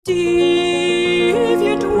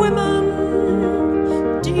Deviant women,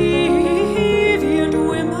 deviant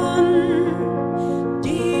women,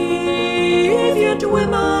 deviant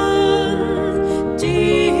women,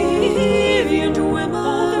 deviant women, deviant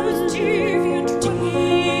women, deviant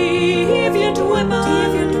women, deviant women,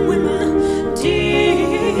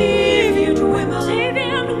 deviant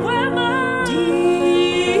women,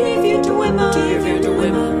 deviant women, deviant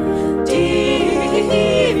women,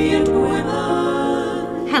 deviant women.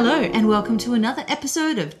 Hello and welcome to another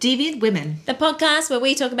episode of Deviant Women. The podcast where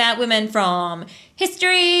we talk about women from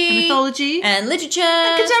history, And mythology. and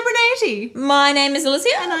literature. Contemporaneity. My name is Alicia,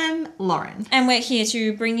 And I'm Lauren. and we're here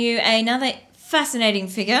to bring you another fascinating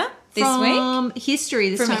figure this week. From history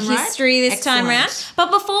this From time, right? history this time Excellent. round. But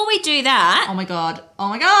before we do that, Oh my god. Oh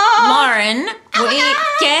my god. Lauren,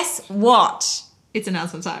 guess what? It's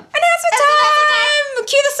announcement time. Announcement time!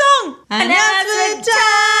 Cue the song! Announcement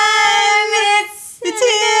time! It's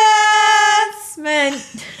here!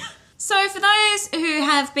 Announcement. So for those who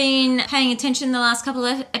have been paying attention the last couple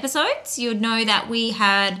of episodes, you would know that we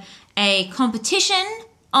had a competition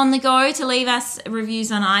on the go to leave us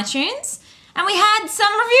reviews on iTunes. And we had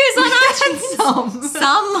some reviews on iTunes.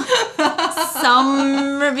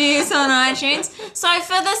 Some reviews on iTunes. So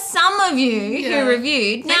for the some of you Yeah. who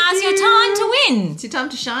reviewed, Thank now's your you. time to win. It's your time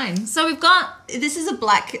to shine. So we've got This is a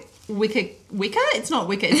black wicker? It's not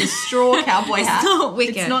wicker. It's a straw cowboy It's hat. not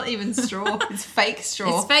wicker. It's not even straw. It's fake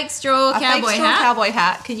straw. it's fake straw a cowboy fake straw hat. cowboy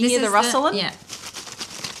hat. Can you This hear the is rustling? Yeah,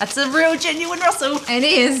 That's a real genuine rustle. it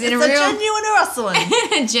is. It's In a a real genuine rustling.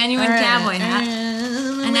 genuine cowboy hat.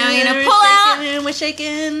 And now we're gonna pull out- We're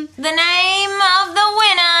shaking. The name of the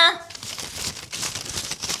winner,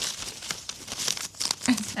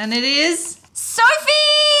 And it is Sophie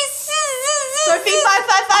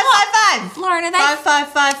 55555. Lauren, are they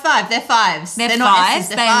 5555. They're fives. They're not fives. S's,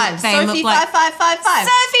 they're They- fives. they Sophie look like- 5555.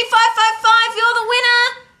 Sophie 555? You're the winner.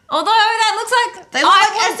 Although that looks like They look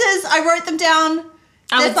like S's. I wrote them down.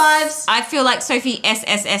 They're fives. I feel like Sophie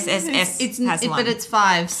SSSSS has one. But it's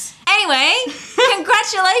fives. Anyway,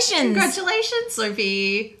 congratulations. Congratulations,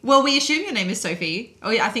 Sophie. Well, we assume your name is Sophie.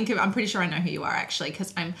 Oh, yeah, I'm pretty sure I know who you are, actually,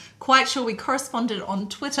 because I'm quite sure we corresponded on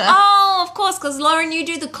Twitter. Oh, of course, because Lauren, you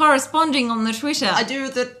do the corresponding on the Twitter. I do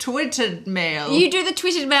the Twitter mail. You do the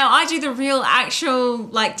Twitter mail. I do the real, actual,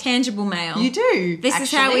 like, tangible mail. You do. This is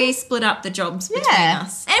how actually. we split up the jobs between Yeah.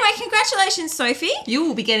 us. Anyway, congratulations, Sophie. You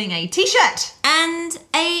will be getting a t-shirt. And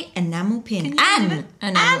a enamel pin. Can you believe it?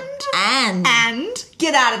 And And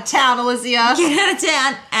get out of town, Alicia. get out of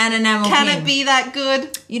town and enamel Can pin. it be that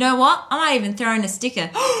good? You know what? I might even throw in a sticker.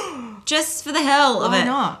 Just for the hell of Why it.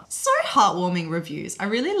 not? So heartwarming reviews. I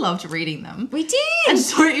really loved reading them. We did. And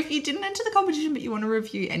so if you didn't enter the competition but you want to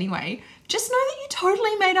review anyway, just know that you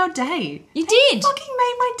totally made our day. You They did. fucking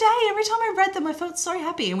made my day. Every time I read them, I felt so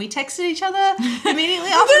happy. And we texted each other immediately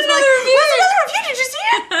after. There's another review. There's another review. Did you see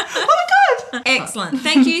it? Oh my God. Excellent.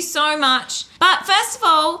 Thank you so much. But first of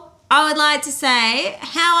all, I would like to say,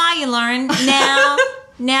 how are you, Lauren, now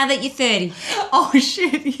that you're 30? Oh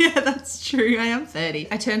shit, yeah, that's true. I am 30.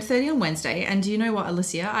 I turned 30 on Wednesday, and do you know what,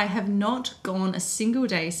 Alicia? I have not gone a single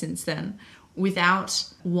day since then without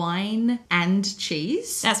wine and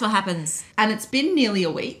cheese. That's what happens. And it's been nearly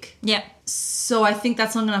a week. Yep. So I think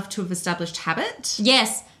that's long enough to have established habit.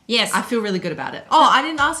 Yes. Yes. I feel really good about it. Oh, I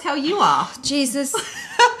didn't ask how you are. Jesus.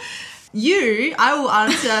 I will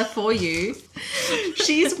answer for you.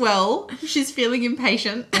 She's well. She's feeling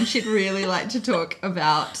impatient, and she'd really like to talk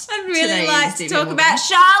about. I'd really today's like to Deviant talk Woman. about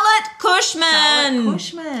Charlotte Cushman. Charlotte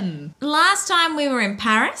Cushman. Last time we were in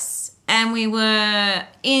Paris and we were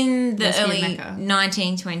in the Lesbian early Mecca.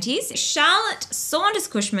 1920s. Charlotte Saunders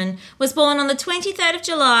Cushman was born on the 23rd of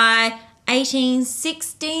July,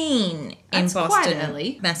 1816 That's in quite Boston,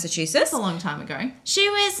 early. Massachusetts. That's a long time ago. She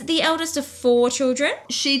was the eldest of 4 children.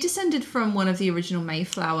 She descended from one of the original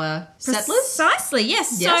Mayflower settlers. Precisely,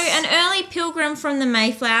 yes. Yes. So an early pilgrim from the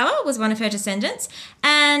Mayflower was one of her descendants.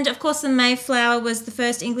 And, of course, the Mayflower was the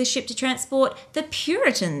first English ship to transport the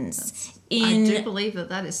Puritans I in do believe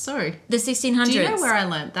that is so. the 1600s. Do you know where I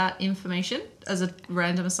learnt that information, as a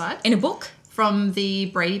random aside? In a book? From the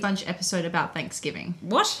Brady Bunch episode about Thanksgiving.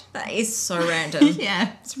 What? That is so random.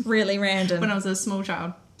 Yeah. It's really random. When I was a small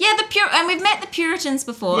child. Yeah, and we've met the Puritans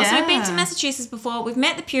before. So we've been to Yeah. Massachusetts before. We've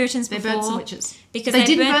met the Puritans They before. burned some witches. Because they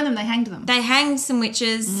didn't burn them, they hanged them. They hanged some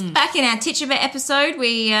witches. Back in our Tituba episode,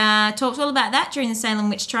 we talked all about that during the Salem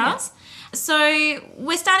witch trials. So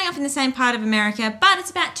we're starting off in the same part of America, but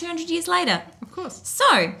it's about 200 years later. Of course.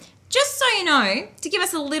 So, just so you know, to give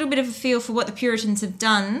us a little bit of a feel for what the Puritans have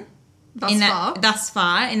done thus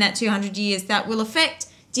far in that 200 years, that will affect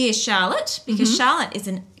dear Charlotte, because Charlotte is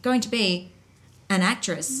going to be an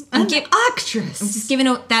actress. An I'm actress. just giving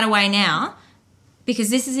that away now because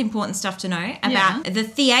this is important stuff to know about the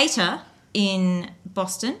theatre in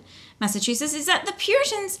Boston, Massachusetts, is that the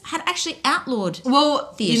Puritans had actually outlawed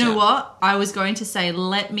Well, theatre. you know what? I was going to say,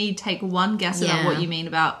 let me take one guess about what you mean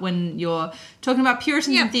about when you're talking about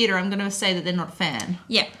Puritans in theatre. I'm going to say that they're not a fan.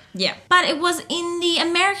 Yeah. But it was in the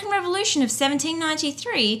American Revolution of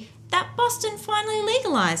 1793 that Boston finally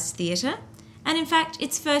legalised theatre. And in fact,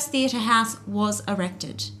 its first theatre house was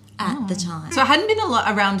erected at the time. So it hadn't been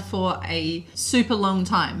around for a super long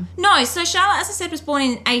time. No, so Charlotte, as I said, was born in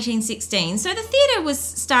 1816. So the theatre was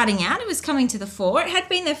starting out. It was coming to the fore. It had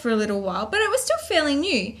been there for a little while, but it was still fairly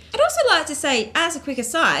new. I'd also like to say, as a quick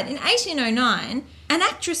aside, in 1809, an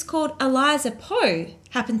actress called Eliza Poe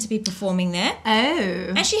happened to be performing there.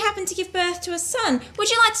 Oh. And she happened to give birth to a son. Would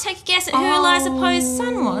you like to take a guess at who Eliza Poe's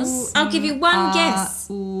son was? I'll give you one guess.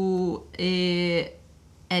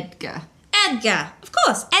 Edgar. Edgar. Of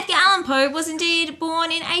course. Edgar Allan Poe was indeed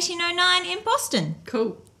born in 1809 in Boston.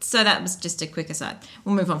 Cool. So that was just a quick aside.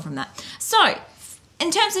 We'll move on from that. So, in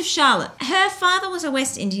terms of Charlotte, her father was a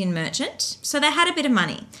West Indian merchant, so they had a bit of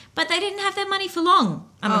money. But they didn't have their money for long,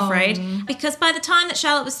 I'm afraid. Because by the time that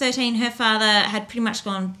Charlotte was 13, her father had pretty much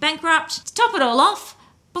gone bankrupt. To top it all off,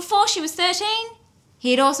 before she was 13, he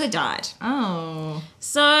had also died. Oh.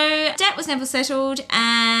 So debt was never settled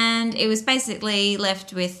and it was basically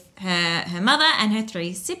left with her mother and her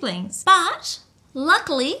 3 siblings. But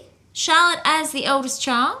luckily, Charlotte, as the eldest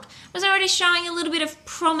child, was already showing a little bit of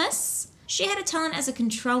promise. She had a talent as a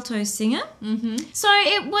contralto singer. Mm-hmm. So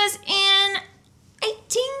it was in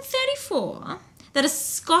 1834 that a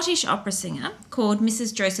Scottish opera singer called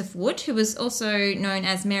Mrs. Joseph Wood, who was also known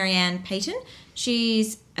as Mary Ann Peyton,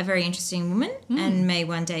 she's a very interesting woman and may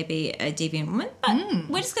one day be a deviant woman, but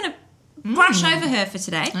we're just going to brush over her for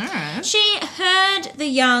today. All right. She heard the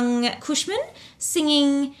young Cushman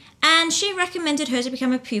singing and she recommended her to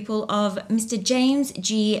become a pupil of Mr. James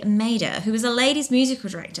G. Mader, who was a ladies' musical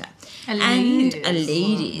director. A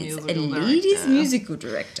ladies' musical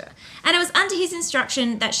director. And it was under his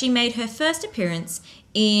instruction that she made her first appearance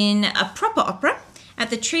in a proper opera at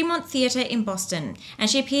the Tremont Theatre in Boston. And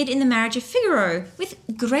she appeared in The Marriage of Figaro with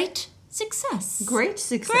great success. Great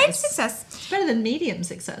success. Great success. It's better than medium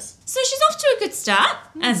success. So she's off to a good start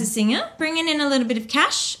as a singer, bringing in a little bit of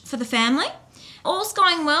cash for the family. All's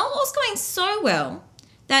going well. All's going so well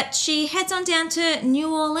that she heads on down to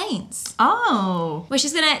New Orleans, Oh. where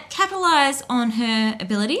she's going to capitalise on her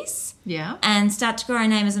abilities Yeah. and start to grow her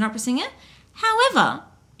name as an opera singer. However,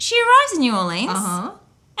 she arrives in New Orleans Uh-huh.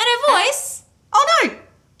 and her voice Oh, no.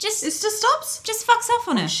 just It just stops? fucks off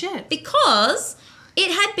on her. shit. Because it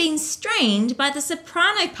had been strained by the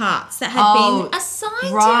soprano parts that had been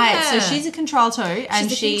assigned Right. to her. So she's a contralto and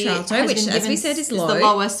She's a she contralto, has which, been as given we said, is the low.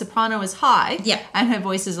 lowest, soprano is high. Yep. And her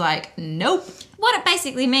voice is like, nope. What it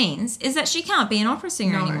basically means is that she can't be an opera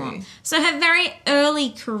singer No. anymore. So her very early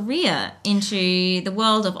career into the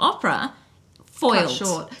world of opera foiled. Cut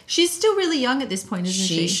short. She's still really young at this point, isn't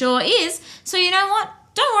She she? sure is. So you know what?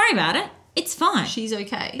 Don't worry about it. It's fine. She's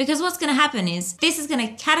okay. Because what's going to happen is this is going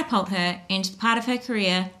to catapult her into the part of her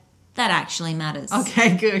career that actually matters.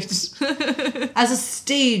 Okay, good. As a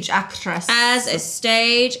stage actress. As a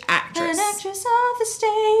stage actress. An actress of the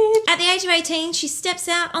stage. At the age of 18, she steps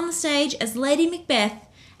out on the stage as Lady Macbeth,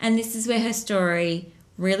 and this is where her story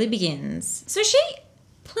really begins. So she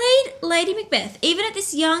played Lady Macbeth, even at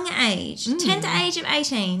this young age, tender age of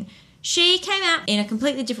 18. She came out in a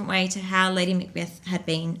completely different way to how Lady Macbeth had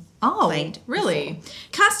been played. Really? before.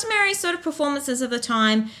 Customary sort of performances of the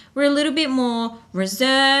time were a little bit more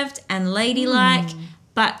reserved and ladylike,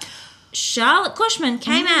 but Charlotte Cushman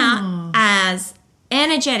came out as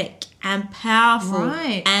energetic and powerful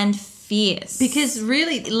Right. and fierce. Because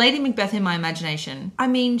really, Lady Macbeth in my imagination, I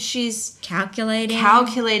mean, she's calculating.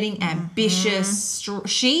 ambitious.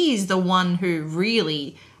 She's the one who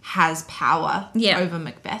really has power over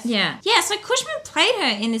Macbeth. Yeah. So Cushman played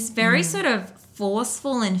her in this very sort of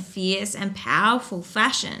forceful and fierce and powerful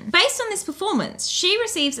fashion. Based on this performance, she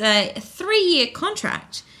receives a 3-year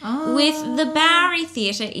contract with the Bowery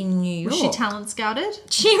Theatre in New York. Was she talent scouted?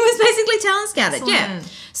 She was basically talent scouted, yeah.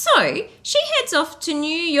 Excellent. So she heads off to New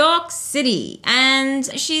York City and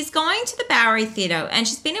she's going to the Bowery Theatre and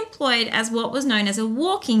she's been employed as what was known as a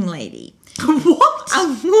walking lady. What? A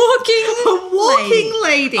walking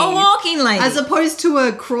lady. A walking lady. As opposed to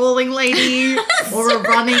a crawling lady or a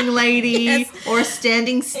running lady or a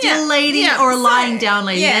standing still lady or a lying down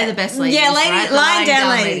lady. They're the best ladies. Yeah, right? The lying down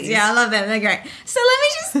ladies. Yeah, I love them. They're great. So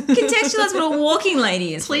let me just contextualize what a walking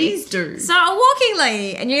lady is. Please do. So a walking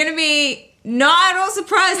lady, and you're going to be not at all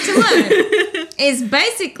surprised to learn, is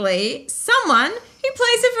basically someone He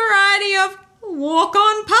plays a variety of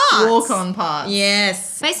walk-on parts. Walk-on parts.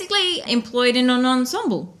 Yes. Basically employed in an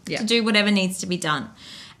ensemble Yeah. to do whatever needs to be done.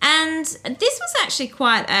 And this was actually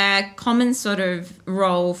quite a common sort of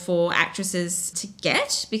role for actresses to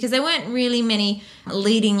get because there weren't really many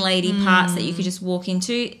leading lady parts that you could just walk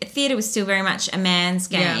into. Theatre was still very much a man's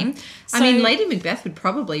game. Yeah. So, I mean, Lady Macbeth would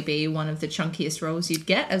probably be one of the chunkiest roles you'd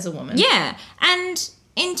get as a woman. yeah. And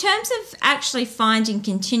in terms of actually finding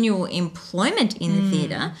continual employment in the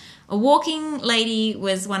theatre, a walking lady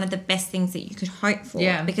was one of the best things that you could hope for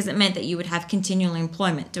because it meant that you would have continual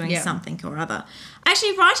employment doing something or other.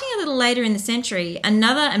 Actually, writing a little later in the century,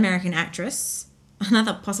 another American actress,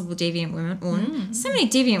 another possible deviant woman, so many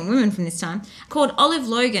deviant women from this time, called Olive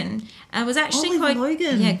Logan, was actually Olive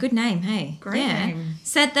Logan. Yeah, good name, hey. Great name.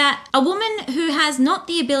 Said that a woman who has not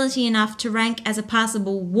the ability enough to rank as a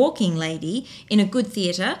passable walking lady in a good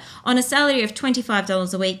theatre on a salary of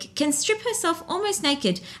 $25 a week can strip herself almost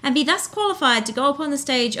naked and be thus qualified to go upon the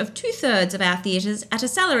stage of 2/3 of our theatres at a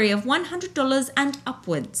salary of $100 and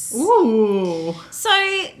upwards. Ooh.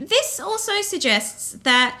 So this also suggests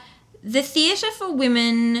that the theatre for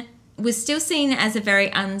women was still seen as a very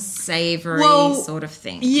unsavoury sort of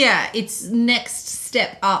thing. Yeah, it's next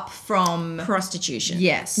step up from... Prostitution.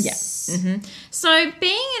 Yes. Yeah. So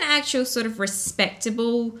being an actual sort of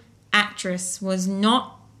respectable actress was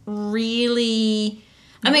not really...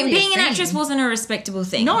 really a being an thing. actress wasn't a respectable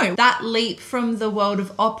thing. No, that leap from the world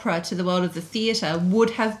of opera to the world of the theatre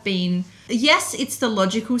would have been... Yes, it's the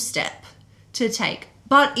logical step to take,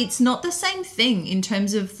 but it's not the same thing in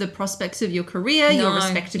terms of the prospects of your career, your No,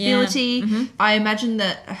 respectability. I imagine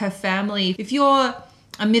that her family, if you're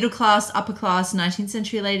a middle class, upper class, 19th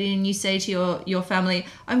century lady and you say to your family,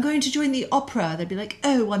 I'm going to join the opera, they'd be like,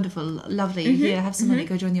 oh, wonderful, lovely, here, have some money,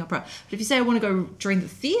 go join the opera. But if you say, I want to go join the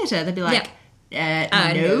theatre, they'd be like, no,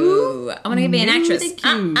 I want to be an actress. thank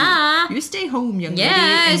you. You stay home, young lady,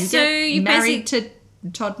 Yeah, and you so get you married to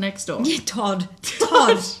Todd next door. Yeah, Todd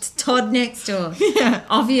next door. Yeah.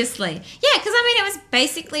 Obviously. Yeah, because it was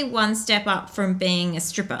basically one step up from being a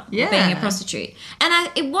stripper or being a prostitute. And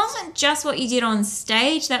it wasn't just what you did on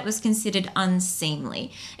stage that was considered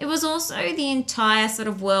unseemly. It was also the entire sort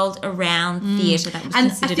of world around theatre that was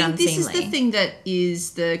considered I think unseemly. this is the thing that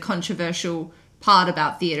is the controversial part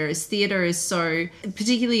about theatre is so,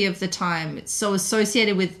 particularly of the time, it's so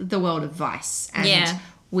associated with the world of vice and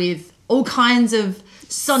with all kinds of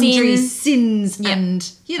sundry sins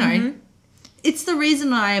and, it's the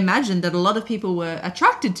reason I imagine that a lot of people were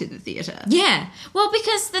attracted to the theatre. Yeah. Well,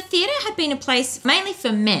 because the theatre had been a place mainly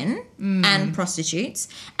for men and prostitutes.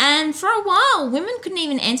 And for a while, women couldn't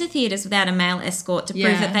even enter theatres without a male escort to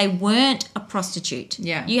prove that they weren't a prostitute.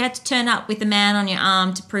 Yeah. You had to turn up with a man on your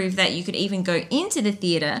arm to prove that you could even go into the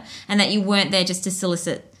theatre and that you weren't there just to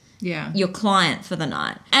solicit your client for the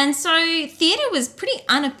night. And so theatre was pretty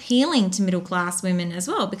unappealing to middle class women as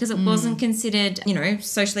well because it wasn't considered,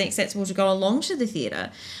 socially acceptable to go along to the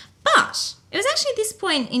theatre. But it was actually this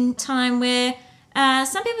point in time where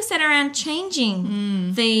some people sat around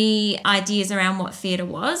changing the ideas around what theatre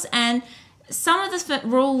was, and some of the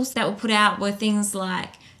rules that were put out were things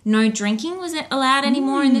like no drinking wasn't allowed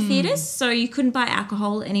anymore in the theatres, so you couldn't buy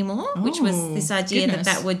alcohol anymore, which was this idea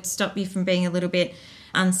that would stop you from being a little bit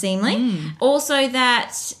unseemly. Also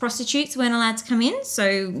that prostitutes weren't allowed to come in,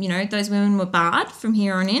 so those women were barred from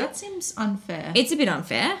here on in. That seems unfair. It's a bit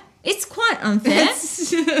unfair. It's quite unfair.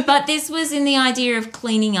 But this was in the idea of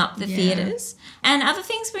cleaning up the theatres. And other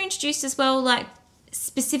things were introduced as well, like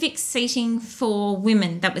specific seating for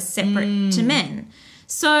women that was separate to men.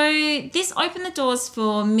 So this opened the doors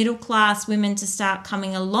for middle class women to start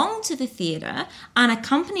coming along to the theatre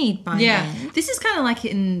unaccompanied by men. This is kind of like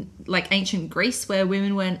in ancient Greece where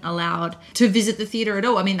women weren't allowed to visit the theatre at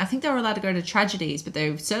all. I mean, I think they were allowed to go to tragedies, but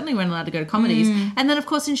they certainly weren't allowed to go to comedies. And then, of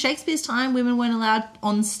course, in Shakespeare's time, women weren't allowed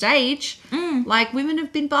on stage. Like, women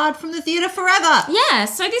have been barred from the theatre forever. Yeah,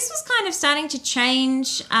 so this was kind of starting to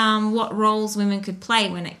change what roles women could play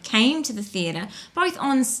when it came to the theatre, both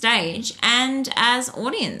on stage and as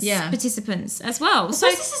audience participants as well. So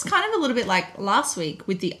this is kind of a little bit like last week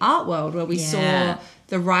with the art world where we saw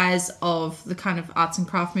the rise of the kind of arts and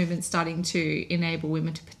craft movement starting to enable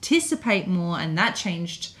women to participate more, and that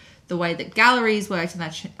changed the way that galleries worked, and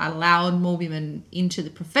that allowed more women into the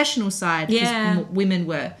professional side because women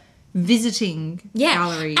were visiting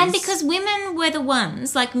galleries. And because women were the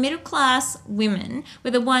ones, like middle class women,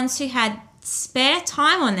 were the ones who had spare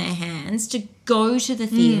time on their hands to go to the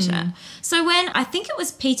theatre. So when I think it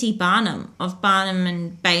was P.T. Barnum of Barnum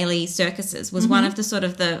and Bailey Circuses was one of the sort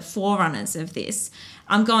of the forerunners of this.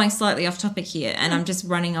 I'm going slightly off topic here and I'm just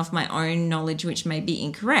running off my own knowledge, which may be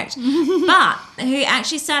incorrect, but who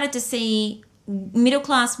actually started to see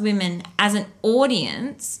middle-class women as an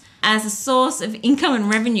audience, as a source of income and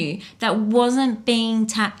revenue that wasn't being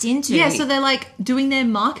tapped into. Yeah, so they're like doing their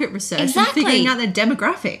market research Exactly. and figuring out their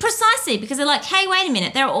demographics. Precisely, because they're like, hey, wait a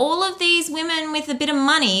minute, there are all of these women with a bit of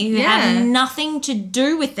money who Yeah. have nothing to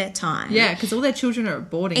do with their time. Yeah, because all their children are at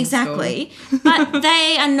boarding Exactly. But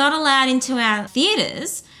they are not allowed into our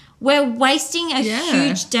theatres. We're wasting a Yeah.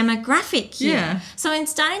 huge demographic here. Yeah. So in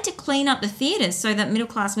starting to clean up the theatres so that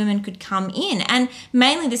middle-class women could come in, and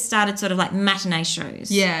mainly this started sort of like matinee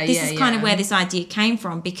shows. Yeah, This yeah, is kind of yeah. where this idea came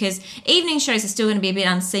from, because evening shows are still going to be a bit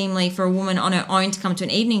unseemly for a woman on her own to come to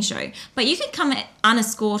an evening show. But you could come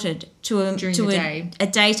unescorted to a, During to the a, day. a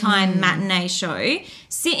daytime matinee show,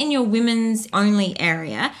 sit in your women's only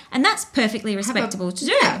area, and that's perfectly respectable to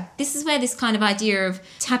do. yeah. This is where this kind of idea of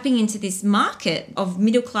tapping into this market of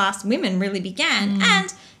middle class women really began,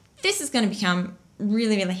 and this is going to become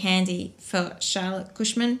really, really handy for Charlotte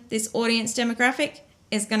Cushman. This audience demographic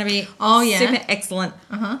is going to be super excellent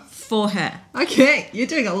for her. Okay, you're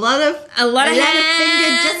doing a lot of finger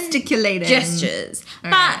hand gesticulating. gestures. All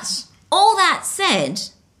But right. all that said,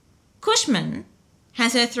 Cushman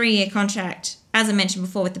has her 3-year contract, as I mentioned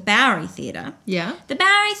before, with the Bowery Theatre. Yeah. The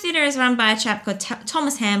Bowery Theatre is run by a chap called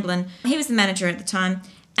Thomas Hamblin. He was the manager at the time.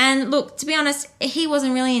 And look, to be honest, he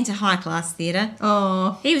wasn't really into high-class theatre.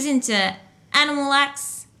 Oh. He was into animal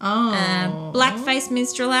acts, blackface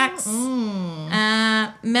minstrel acts,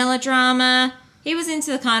 melodrama. He was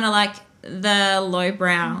into the kind of like the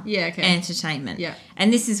lowbrow entertainment. Yeah.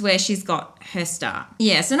 And this is where she's got her start.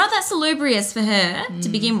 Yeah, so not that salubrious for her to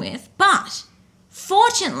begin with, but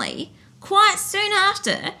fortunately, quite soon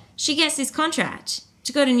after, she gets this contract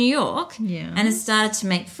to go to New York and has started to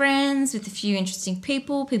make friends with a few interesting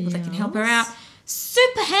people that can help her out.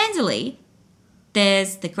 Super handily,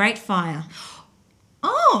 there's the Great Fire.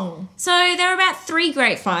 Oh. So there are about 3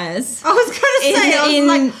 Great Fires. I was going to say, I was in-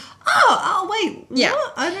 like, wait. Yeah.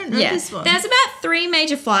 What? I don't know this one. There's about 3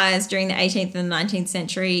 major fires during the 18th and 19th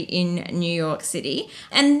century in New York City.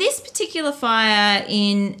 And this particular fire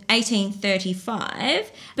in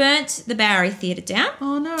 1835 burnt the Bowery Theatre down.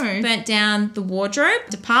 Oh, no. Burnt down the wardrobe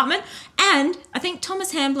department. And I think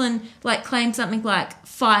Thomas Hamblin claimed something like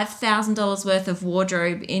 $5,000 worth of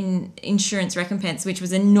wardrobe in insurance recompense, which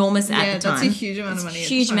was enormous at the time. Yeah, that's a huge amount of money at the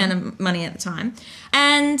Huge time. amount of money at the time.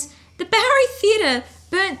 And the Bowery Theatre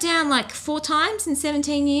burnt down 4 times in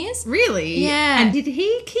 17 years. Really? Yeah. And did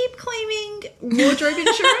he keep claiming wardrobe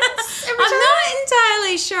insurance every I'm time? not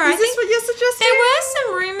entirely sure. Is this what you're suggesting? there were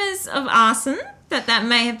some rumours of arson that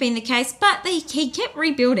may have been the case, but he kept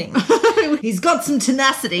rebuilding. He's got some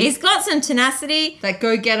tenacity. He's got some tenacity. that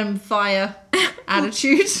go get him fire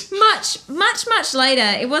attitude. Much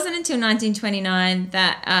later, it wasn't until 1929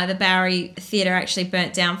 that the Bowery Theatre actually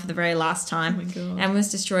burnt down for the very last time my God. and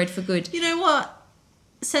was destroyed for good. You know what?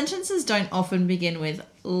 Sentences don't often begin with,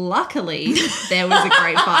 luckily, there was a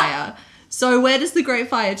great fire. So where does the Great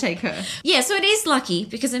Fire take her? Yeah, so it is lucky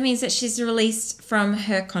because it means that she's released from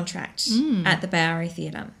her contract at the Bowery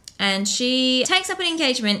Theatre. And she takes up an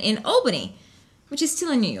engagement in Albany, which is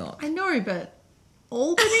still in New York. I know, but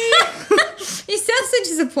Albany? You sound so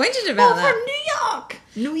disappointed about that. From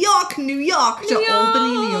New York to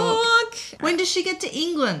Albany, New York. When does she get to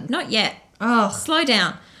England? Not yet. Oh, Slow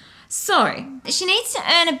down. So, she needs to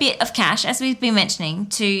earn a bit of cash, as we've been mentioning,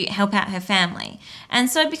 to help out her family. And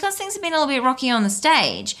so, because things have been a little bit rocky on the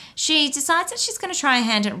stage, she decides that she's going to try a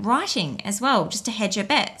hand at writing as well, just to hedge her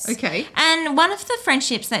bets. Okay. And one of the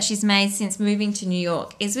friendships that she's made since moving to New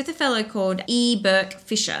York is with a fellow called E. Burke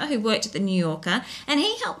Fisher, who worked at the New Yorker, and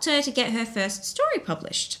he helped her to get her first story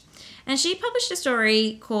published. And she published a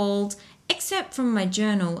story called Except from My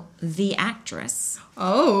Journal, The Actress,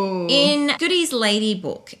 Oh. in Goody's Lady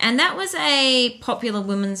Book. And that was a popular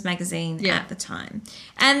women's magazine at the time.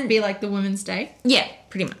 And Be like the Women's Day. yeah,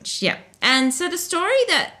 pretty much, yeah. And so the story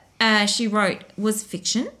that she wrote was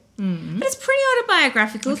fiction, but it's pretty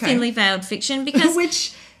autobiographical, Okay. thinly veiled fiction, because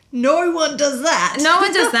Which no one does that. no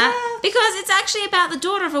one does that, because it's actually about the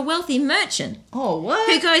daughter of a wealthy merchant Oh, what?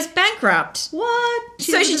 who goes bankrupt. What?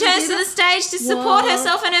 So she turns to the stage to support What?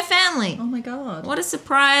 herself and her family. Oh my God. What a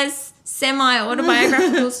surprise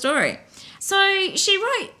semi-autobiographical story. So she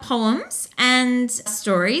wrote poems and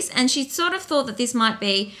stories, and she sort of thought that this might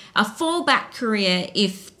be a fallback career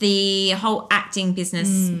if the whole acting business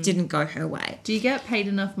didn't go her way. Do you get paid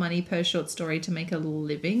enough money per short story to make a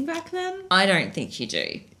living back then? I don't think you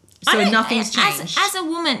do. So I don't- nothing's changed. As a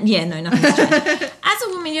woman, yeah, no, nothing's changed. As a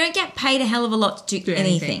woman, you don't get paid a hell of a lot to do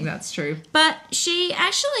anything. That's true. But she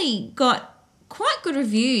actually got quite good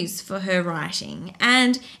reviews for her writing.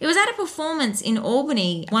 And it was at a performance in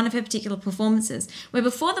Albany, one of her particular performances, where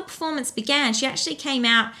before the performance began, she actually came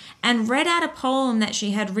out and read out a poem that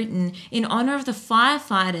she had written in honour of the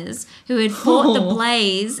firefighters who had fought the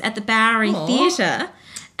blaze at the Bowery Theatre.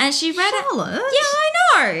 And she read Charlotte? it. Yeah, I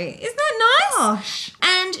know. Isn't that nice? Gosh.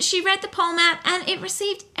 And she read the poem out and it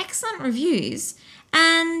received excellent reviews.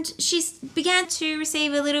 And she began to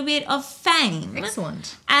receive a little bit of fame.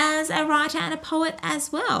 Excellent. As a writer and a poet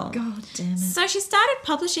as well. God damn it. So she started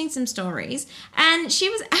publishing some stories, and she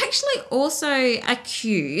was actually also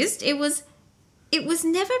accused. It was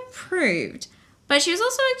never proved, but she was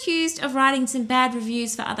also accused of writing some bad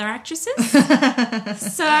reviews for other actresses.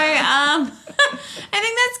 So I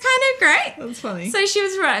think that's kind of great. That's funny. So she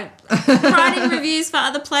was writing reviews for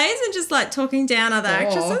other plays and just like talking down other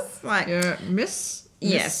actresses. Like, yeah, Miss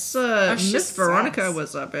yes. Miss Veronica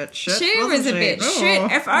was a bit shit. She was a bit Oh.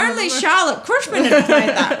 shit. If only Charlotte Cushman had played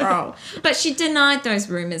that role. But she denied those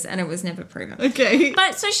rumours and it was never proven. Okay.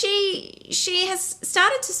 But so she has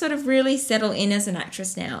started to sort of really settle in as an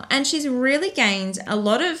actress now. And she's really gained a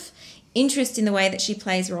lot of interest in the way that she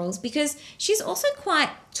plays roles because she's also quite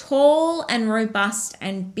tall and robust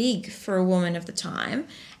and big for a woman of the time.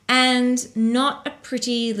 And not a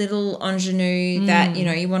pretty little ingenue that, you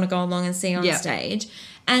know, you want to go along and see on stage.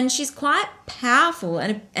 And she's quite powerful.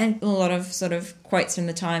 And a lot of sort of quotes from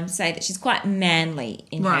the time say that she's quite manly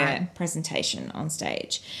in her presentation on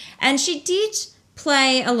stage. And she did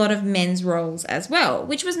play a lot of men's roles as well,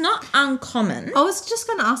 which was not uncommon. I was just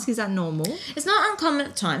going to ask, is that normal? It's not uncommon at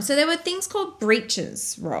the time. So there were things called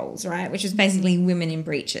breeches roles, right? Which is basically women in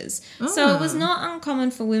breeches. So it was not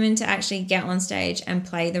uncommon for women to actually get on stage and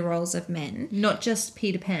play the roles of men. Not just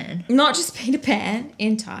Peter Pan. Not just Peter Pan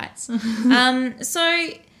in tights. So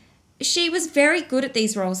she was very good at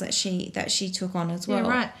these roles that she took on as well. Yeah,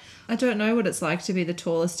 right. I don't know what it's like to be the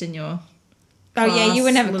tallest in your Oh yeah, you class,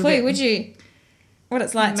 wouldn't have a little clue, bit. would you? What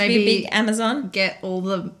it's like to be Maybe a big Amazon. Get all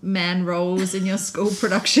the man roles in your school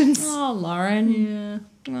productions. Oh, Lauren. Yeah.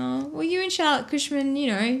 Oh, well, you and Charlotte Cushman, you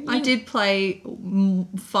know. I did play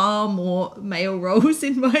far more male roles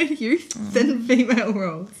in my youth than female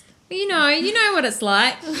roles. You know what it's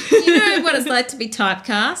like. You know what it's like to be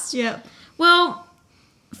typecast. Yep. Well,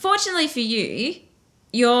 fortunately for you,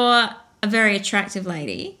 you're a very attractive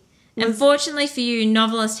lady. And fortunately for you,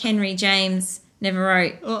 novelist Henry James never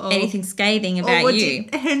wrote anything scathing about what you.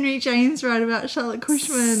 did Henry James write about Charlotte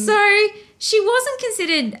Cushman? So she wasn't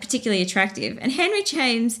considered particularly attractive, and Henry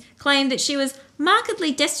James claimed that she was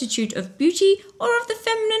markedly destitute of beauty or of the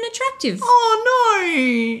feminine attractive. Oh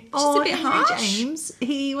no! She's a bit Henry harsh. James.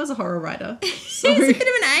 He was a horror writer. He's a bit of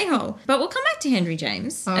an a-hole. But we'll come back to Henry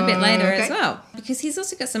James a bit later okay. as well, because he's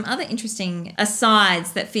also got some other interesting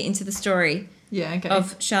asides that fit into the story Yeah, okay.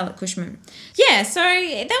 of Charlotte Cushman. Yeah, so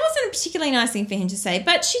that wasn't a particularly nice thing for him to say,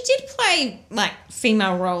 but she did play, like,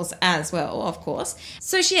 female roles as well, of course.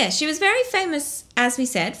 So, she was very famous, as we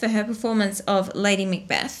said, for her performance of Lady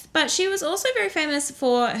Macbeth, but she was also very famous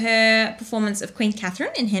for her performance of Queen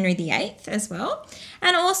Catherine in Henry VIII as well,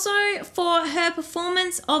 and also for her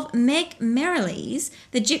performance of Meg Merrilies,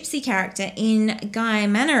 the gypsy character in Guy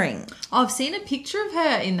Mannering. I've seen a picture of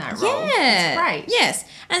her in that role. Yeah. It's great. Yes.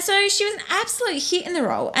 And so she was an absolute hit in the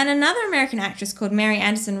role. And another American actress called Mary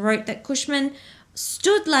Anderson wrote that Cushman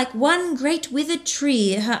stood like one great withered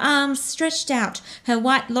tree, her arms stretched out, her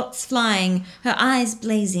white locks flying, her eyes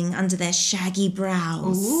blazing under their shaggy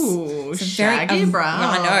brows. Ooh, So shaggy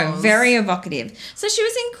brows. I know, very evocative. So she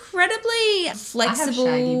was incredibly flexible.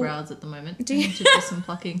 I have shaggy brows at the moment. Do you? I need to do some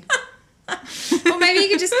plucking. Or maybe you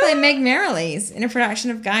could just play Meg Merrilies in a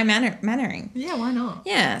production of Guy Mannering. Yeah, why not?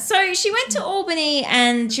 Yeah, so she went to Albany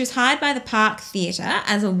and she was hired by the Park Theatre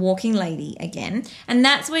as a walking lady again. And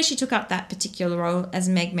that's where she took up that particular role as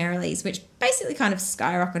Meg Merrilies, which basically kind of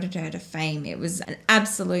skyrocketed her to fame. It was an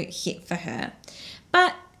absolute hit for her.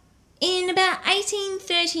 But in about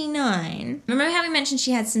 1839, remember how we mentioned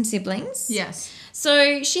she had some siblings? Yes.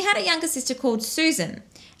 So she had a younger sister called Susan.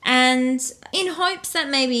 And in hopes that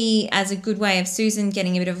maybe as a good way of Susan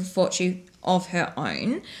getting a bit of a fortune of her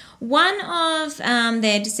own, one of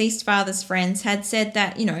their deceased father's friends had said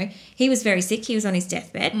that, you know, he was very sick, he was on his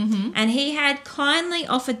deathbed, and he had kindly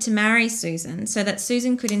offered to marry Susan so that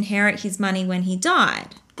Susan could inherit his money when he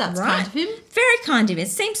died. That's Right? kind of him. Very kind of him. It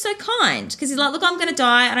seems so kind because he's like, look, I'm going to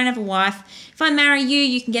die, I don't have a wife. If I marry you,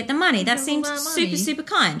 you can get the money. That all seems that super, money. super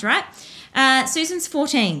kind, right? Susan's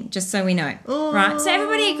 14, just so we know, right? So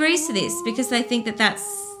everybody agrees to this because they think that that's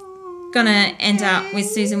going to end up with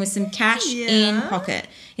Susan with some cash in Yeah. pocket.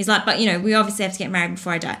 He's like, but, you know, we obviously have to get married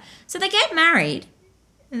before I die. So they get married.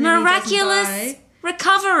 And then he doesn't Miraculous die.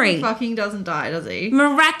 recovery. Fucking doesn't die, does he?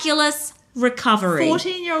 Miraculous recovery.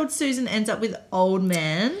 14-year-old Susan ends up with old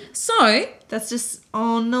man. So, That's just,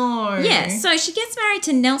 oh no. yeah, so she gets married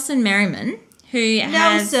to Nelson Merriman, who's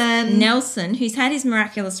had his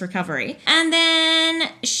miraculous recovery. And then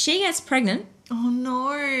she gets pregnant. Oh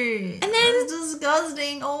no. And then- that's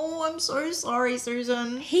disgusting. Oh, I'm so sorry,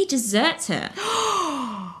 Susan. He deserts her.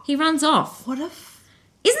 He runs off. What a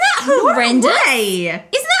Isn't that horrendous? way.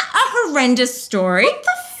 Isn't that a horrendous story? What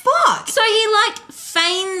the fuck? So he like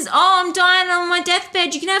feigns, oh, I'm dying on my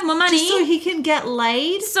deathbed. You can have my money. Just so he can get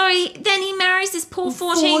laid? Then he marries this poor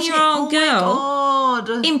 14-year-old girl, Oh my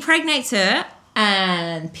God. impregnates her,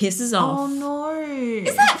 and pisses off. Oh no.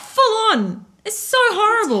 Is that full on? It's so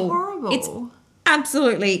horrible. horrible. It's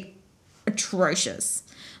absolutely atrocious.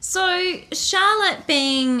 So Charlotte,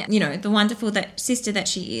 being, the wonderful sister that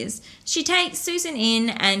she is, she takes Susan in,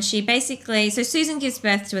 and she so Susan gives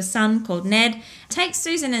birth to a son called Ned, takes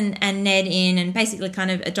Susan and Ned in, and basically kind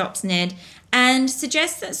of adopts Ned, and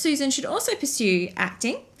suggests that Susan should also pursue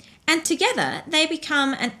acting, and together they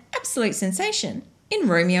become an absolute sensation in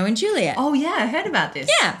Romeo and Juliet. Oh yeah, I heard about this.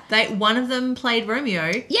 Yeah. One of them played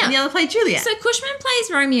Romeo Yeah. and the other played Juliet. So Cushman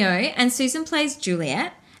plays Romeo and Susan plays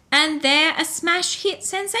Juliet, and they're a smash hit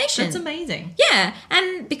sensation. That's amazing. Yeah,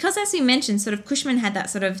 and because, as we mentioned, sort of Cushman had that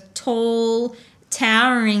sort of tall,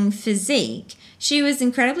 towering physique, she was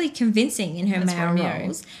incredibly convincing in her That's male Romeo.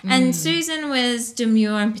 roles. And Susan was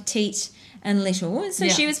demure and petite and little, so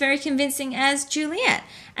Yeah. she was very convincing as Juliet.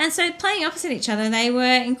 And so playing opposite each other, they were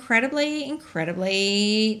incredibly,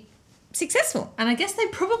 incredibly successful. And I guess they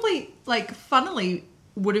probably, funnily,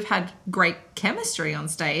 would have had great chemistry on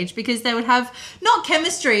stage, because they would have, not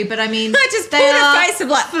chemistry, but I mean, Just they pull a are face of,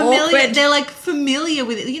 like, familiar. awkward. They're familiar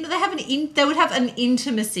with it. They have they would have an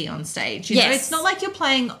intimacy on stage. You know, Yes. it's not like you're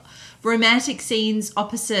playing romantic scenes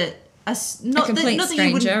opposite not complete that you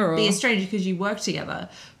wouldn't stranger be or- a stranger because you work together,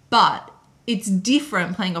 but it's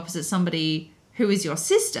different playing opposite somebody who is your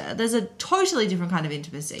sister. There's a totally different kind of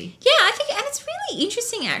intimacy. Yeah, I think, and it's really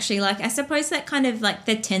interesting actually. I suppose that kind of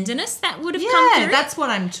the tenderness that would have come Yeah, through. that's what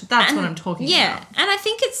I'm talking Yeah, about. and I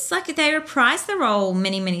think it's they reprised the role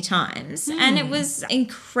many, many times, and it was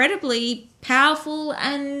incredibly powerful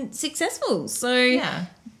and successful. So Yeah.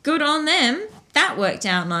 good on them. That worked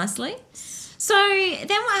out nicely. So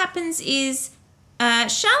then what happens is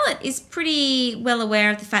Charlotte is pretty well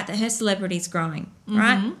aware of the fact that her celebrity is growing,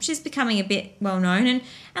 right? She's becoming a bit well known, and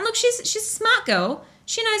look, she's a smart girl.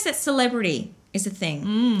 She knows that celebrity is a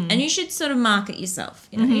thing, and you should sort of market yourself.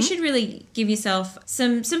 You should really give yourself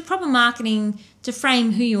some proper marketing to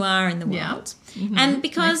frame who you are in the Yeah. world. And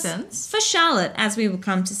because Makes sense. for Charlotte, as we will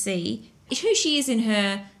come to see, who she is in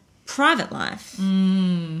her private life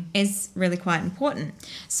is really quite important.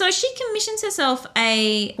 So she commissions herself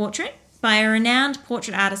a portrait by a renowned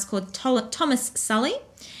portrait artist called Thomas Sully,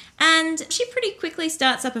 and she pretty quickly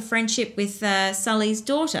starts up a friendship with Sully's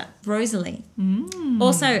daughter, Rosalie,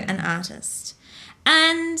 also an artist.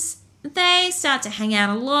 And they start to hang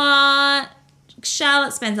out a lot.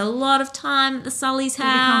 Charlotte spends a lot of time at the Sully's Become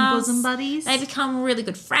house. bosom buddies. They become really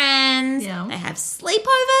good friends. Yeah. They have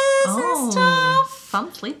sleepovers and stuff. Fun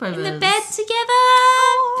sleepovers. In the bed together.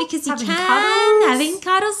 Because you having can. cuddles. Having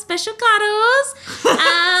cuddles, special cuddles.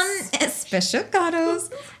 Special cuddles.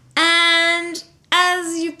 And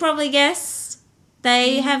as you probably guessed,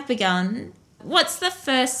 they have begun what's the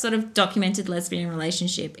first sort of documented lesbian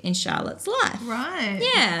relationship in Charlotte's life. Right.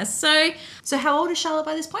 Yeah, so So how old is Charlotte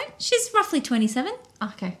by this point? she's roughly 27.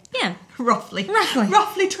 Okay. Yeah. Roughly. Roughly.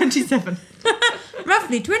 Roughly 27.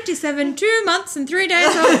 Roughly 27, 2 months and 3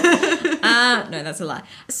 days old. No, that's a lie.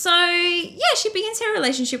 So, yeah, she begins her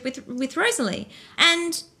relationship with Rosalie.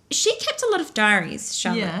 And she kept a lot of diaries,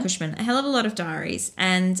 Charlotte Yeah. Cushman, a hell of a lot of diaries.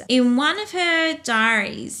 And in one of her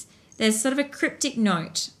diaries, there's sort of a cryptic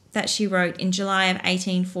note that she wrote in July of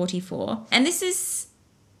 1844. And this is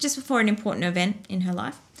just before an important event in her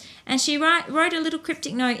life. And she wrote a little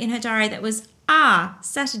cryptic note in her diary that was,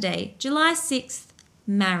 Saturday, July 6th,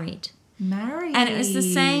 married. Married. And it was the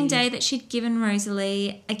same day that she'd given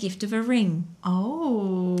Rosalie a gift of a ring.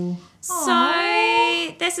 Oh. So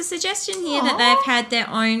there's a suggestion here that they've had their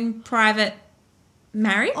own private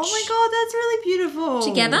marriage Oh my God, that's really beautiful.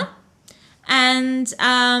 together. And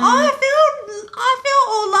I feel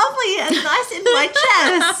all lovely and nice in my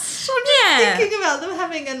chest. I'm just Yeah. thinking about them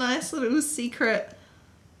having a nice little secret.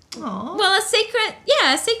 Oh. well, a secret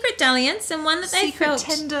dalliance, and one that they secret felt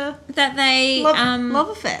tender that they love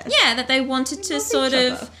affair. yeah, that they wanted to love sort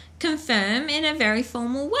each of other. confirm in a very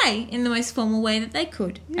formal way, in the most formal way that they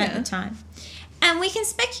could at Yeah. the time. And we can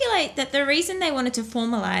speculate that the reason they wanted to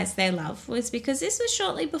formalise their love was because this was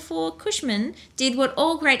shortly before Cushman did what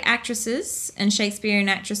all great actresses and Shakespearean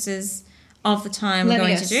actresses of the time were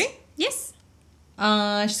going to do. Yes.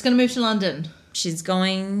 She's going to move to London. She's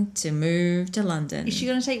going to move to London. Is she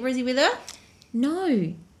going to take Rosie with her?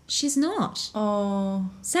 No, she's not. Oh.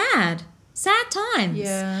 Sad. Sad times.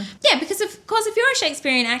 Yeah. Yeah, because of course, if you're a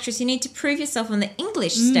Shakespearean actress, you need to prove yourself on the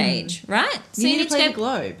English stage, right? So you need to play the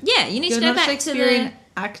Globe. Yeah, you need You're to go not back a to Shakespearean the...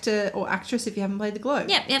 actor or actress if you haven't played the Globe.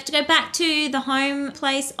 Yeah, you have to go back to the home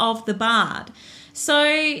place of the bard.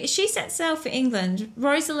 So she set sail for England.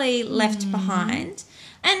 Rosalie left behind.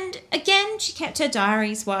 And again, she kept her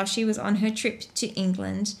diaries while she was on her trip to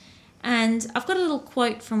England. And I've got a little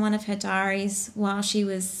quote from one of her diaries while she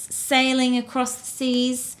was sailing across the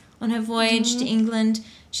seas on her voyage to England.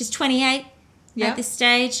 She's 28 at this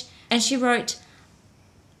stage. And she wrote,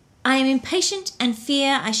 "I am impatient and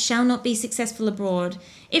fear I shall not be successful abroad.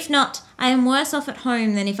 If not, I am worse off at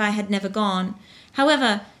home than if I had never gone.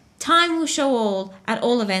 However, time will show all. At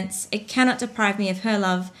all events, it cannot deprive me of her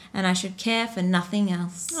love, and I should care for nothing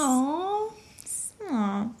else." Aww.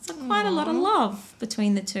 Oh, so quite a lot of love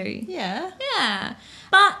between the two. Yeah. Yeah.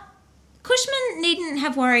 But Cushman needn't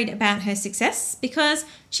have worried about her success because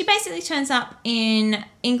she basically turns up in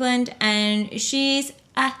England and she's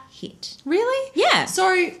a hit. Really? Yeah.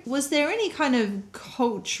 So, was there any kind of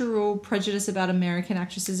cultural prejudice about American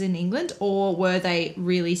actresses in England, or were they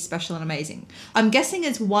really special and amazing? I'm guessing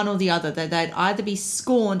it's one or the other, that they'd either be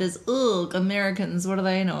scorned as, ugh, Americans, what do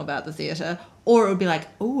they know about the theatre? Or it would be like,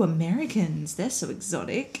 oh, Americans, they're so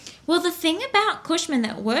exotic. Well, the thing about Cushman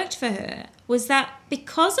that worked for her was that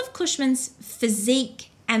because of Cushman's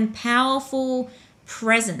physique and powerful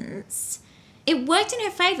presence, it worked in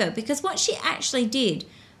her favour because what she actually did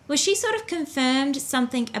was she sort of confirmed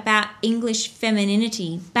something about English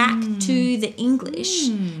femininity back to the English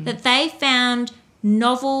that they found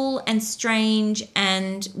novel and strange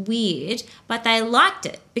and weird, but they liked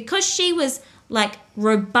it because she was like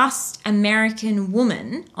robust American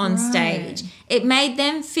woman on stage. It made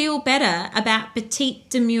them feel better about petite,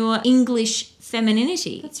 demure English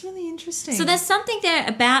femininity. That's really interesting. So there's something there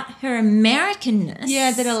about her Americanness.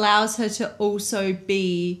 Yeah, that allows her to also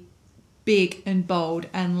be big and bold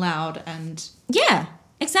and loud and Yeah,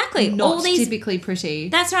 exactly. not all these, typically pretty.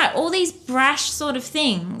 That's right. All these brash sort of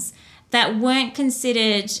things that weren't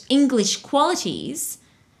considered English qualities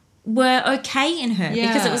were okay in her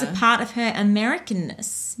because it was a Yeah. part of her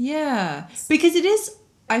Americanness. Yeah, because it is,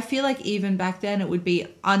 I feel like even back then it would be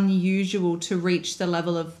unusual to reach the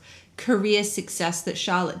level of career success that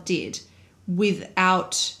Charlotte did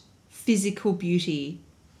without physical beauty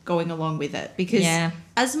going along with it. Because Yeah.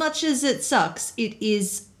 as much as it sucks, it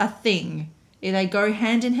is a thing. They go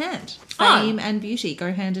hand in hand. Oh. Fame and beauty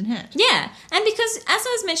go hand in hand. Yeah, and because as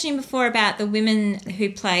I was mentioning before about the women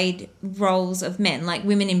who played roles of men, like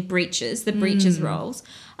women in breeches, the breeches roles,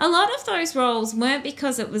 a lot of those roles weren't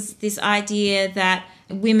because it was this idea that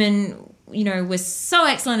women, you know, were so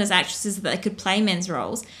excellent as actresses that they could play men's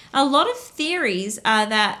roles. A lot of theories are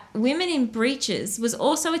that women in breeches was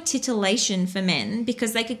also a titillation for men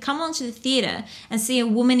because they could come onto the theatre and see a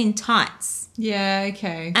woman in tights. Yeah,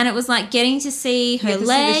 okay. And it was like getting to see her You get to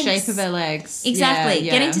legs. see the shape of her legs. Exactly.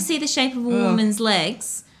 Yeah, Getting yeah. to see the shape of a woman's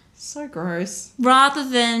legs So gross. rather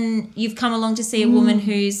than you've come along to see a woman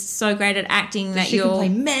who's so great at acting that she can you're... play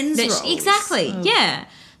men's that roles. Exactly, Ugh. yeah.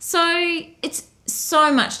 So it's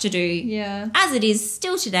so much to do, Yeah. as it is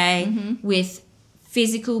still today, with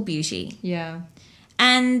physical beauty. Yeah.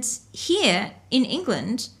 And here in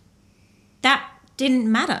England, that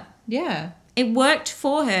didn't matter. Yeah. It worked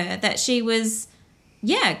for her that she was,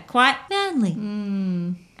 quite manly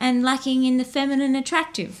and lacking in the feminine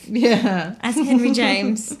attractive, Yeah. as Henry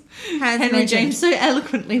James has Henry mentioned. James so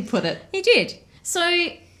eloquently put it. He did. So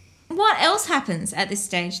what else happens at this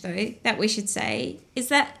stage, though, that we should say, is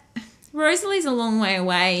that Rosalie's a long way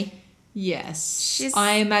away. Yes. She's-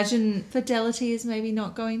 I imagine fidelity is maybe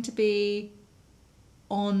not going to be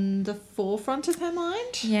on the forefront of her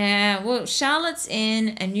mind. Yeah, well, Charlotte's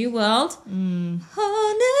in A New World.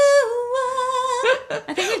 Whole new world.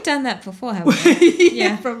 I think we've done that before, haven't we?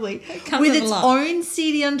 Yeah, probably. comes With up a its lot. own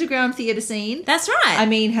seedy underground theatre scene. That's right. I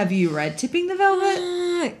mean, have you read Tipping the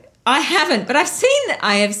Velvet? I haven't, but I have seen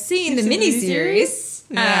the seen the miniseries.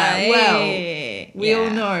 Yeah, well, we all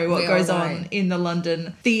yeah, know what we all goes know. on in the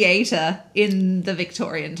London theatre in the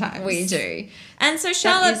Victorian times. We do. And so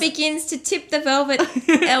Charlotte is- begins to tip the velvet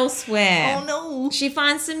elsewhere. Oh no. She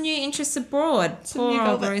finds some new interests abroad. Some Poor new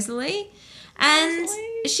old velvet. Rosalie. And Rosalie.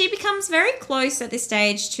 she becomes very close at this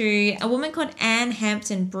stage to a woman called Anne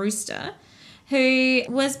Hampton Brewster, who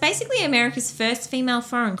was basically America's first female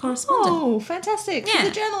foreign correspondent. Oh, fantastic. Yeah. She's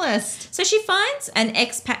a journalist. So she finds an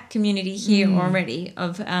expat community here already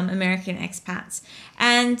of American expats.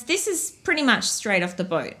 And this is pretty much straight off the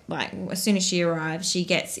boat. Like, as soon as she arrives, she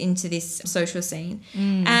gets into this social scene.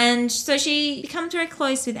 And so she becomes very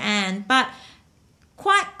close with Anne. But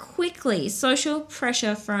quite quickly, social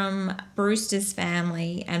pressure from Brewster's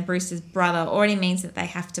family and Brewster's brother already means that they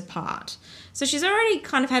have to part. So she's already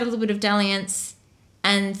kind of had a little bit of dalliance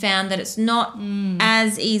and found that it's not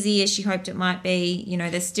as easy as she hoped it might be. You know,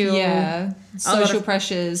 there's still Social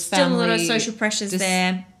pressures, still family. a lot of social pressures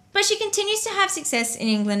there. But she continues to have success in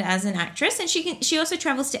England as an actress, and she also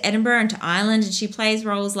travels to Edinburgh and to Ireland, and she plays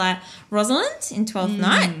roles like Rosalind in Twelfth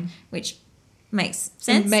Night, which makes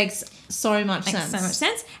sense. It makes so much Makes sense. so much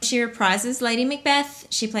sense. She reprises Lady Macbeth.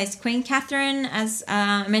 She plays Queen Catherine, as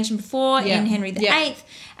I mentioned before, in Henry VIII. Yeah.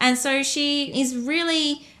 And so she is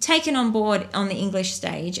really taken on board on the English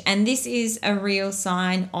stage. And this is a real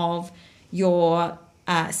sign of your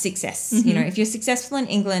success. You know, if you're successful in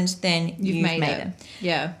England, then you've made it.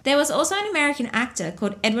 Yeah. There was also an American actor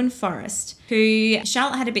called Edwin Forrest, who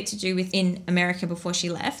Charlotte had a bit to do with in America before she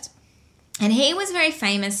left. And he was very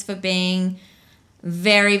famous for being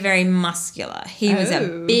very, very muscular. He was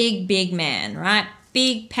a big, big man, right?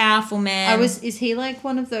 Big, powerful man. Is he like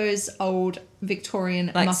one of those old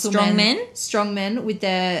Victorian Like muscle strong men? men? Strong men with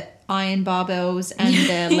their iron barbells and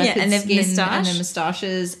their leopard and their skin moustache. and their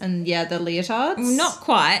moustaches and the leotards. Not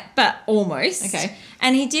quite, but almost. Okay.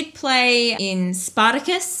 And he did play in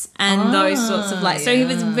Spartacus and those sorts of so he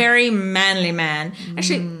was a very manly man.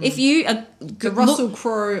 Actually, if you The Russell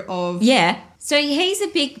Crowe of... Yeah. So he's a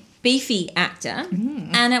big, beefy actor.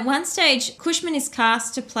 And at one stage, Cushman is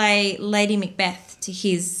cast to play Lady Macbeth to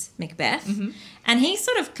his Macbeth. And he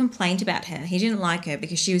sort of complained about her. He didn't like her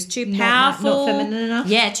because she was too powerful. Not feminine enough?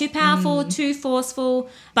 Yeah, too powerful, too forceful.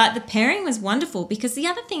 But the pairing was wonderful because the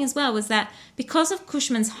other thing as well was that because of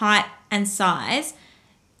Cushman's height and size,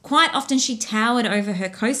 quite often she towered over her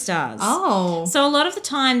co-stars. Oh. So a lot of the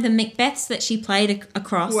time, the Macbeths that she played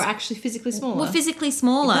across Were actually physically smaller. were physically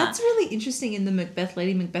smaller. That's really interesting in the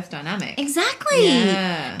Lady Macbeth dynamic. Exactly.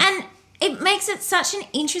 Yeah. And it makes it such an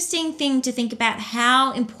interesting thing to think about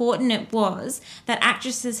how important it was that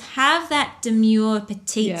actresses have that demure,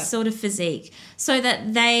 petite sort of physique so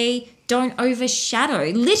that they don't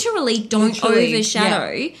literally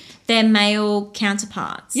overshadow their male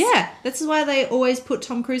counterparts. Yeah, that's why they always put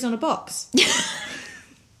Tom Cruise on a box.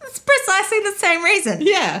 It's precisely the same reason.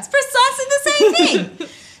 Yeah. It's precisely the same thing.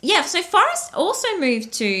 Yeah, so Forrest also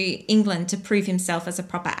moved to England to prove himself as a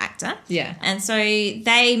proper actor. Yeah. And so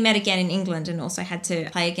they met again in England and also had to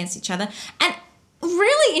play against each other. And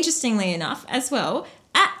really interestingly enough as well,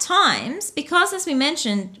 at times, because as we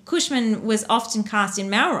mentioned, Cushman was often cast in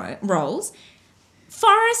male roles,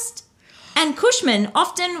 Forrest and Cushman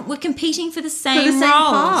often were competing for the same roles.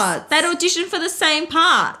 parts. They'd audition for the same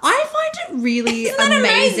parts. I find it really Isn't that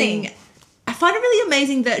amazing. I find it really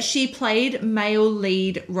amazing that she played male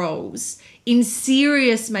lead roles in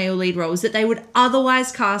serious male lead roles that they would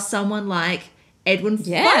otherwise cast someone like Edwin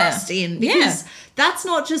Forrest in. Because that's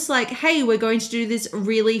not just like, hey, we're going to do this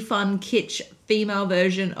really fun kitsch female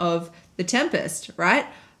version of The Tempest, right?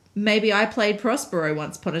 Maybe I played Prospero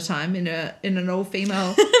once upon a time in an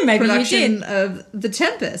all-female Maybe you production did. of The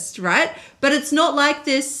Tempest, right? But it's not like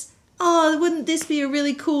this, oh, wouldn't this be a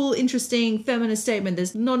really cool, interesting feminist statement?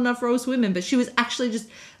 There's not enough roles for women. But she was actually just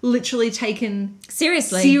literally taken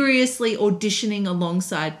Seriously auditioning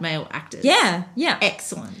alongside male actors. Yeah.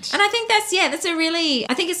 Excellent. And I think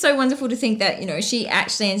I think it's so wonderful to think that, you know, she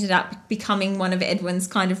actually ended up becoming one of Edwin's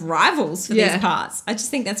kind of rivals for these parts. I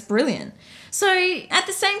just think that's brilliant. So at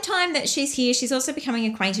the same time that she's here, she's also becoming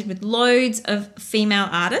acquainted with loads of female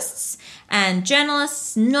artists and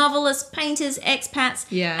journalists, novelists, painters, expats.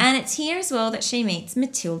 Yeah. And it's here as well that she meets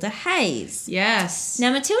Matilda Hayes. Yes.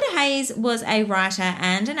 Now, Matilda Hayes was a writer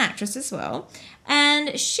and an actress as well.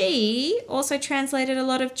 And she also translated a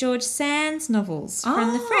lot of George Sand's novels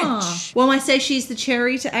from the French. Well, I say she's the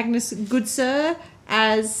cherry to Agnes Goodsir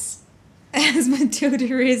as Matilda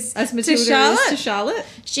is Matilda to Charlotte. is to Charlotte.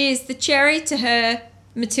 She is the cherry to her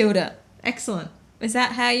Matilda. Excellent. Is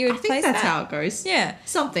that how you would I think place that's that? how it goes. Yeah.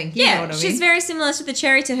 Something. You know what I mean. She's very similar to the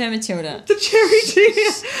cherry to her Matilda. the cherry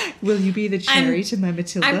to... Will you be the cherry to my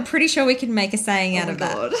Matilda? I'm pretty sure we can make a saying out of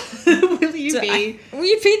that. Will you be... Will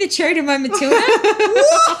you be the cherry to my Matilda?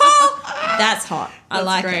 Whoa! That's hot. I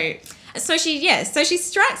like great. it. So she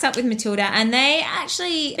strikes up with Matilda and they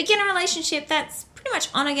actually begin a relationship that's pretty much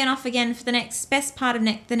on again, off again for the best part of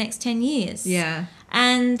the next 10 years. Yeah.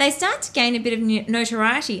 And they start to gain a bit of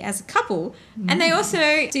notoriety as a couple. And they also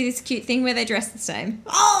do this cute thing where they dress the same.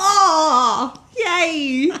 Oh,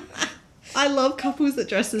 yay! I love couples that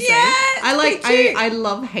dress the same. Yeah, me too. I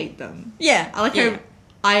love hate them. Yeah.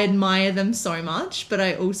 I admire them so much, but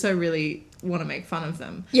I also really want to make fun of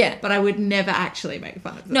them. Yeah. But I would never actually make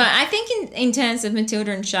fun of them. No, I think in terms of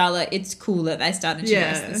Matilda and Charlotte, it's cool that they started to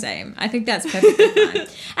Yeah. dress the same. I think that's perfectly fine.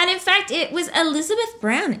 And in fact, it was Elizabeth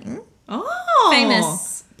Browning, Oh.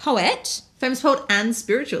 famous poet. Famous poet and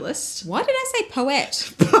spiritualist. Why did I say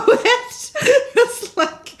poet? Poet? It's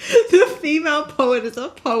like the female poet is a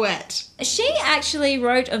poet. She actually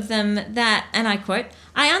wrote of them that, and I quote,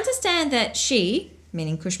 "I understand that she,"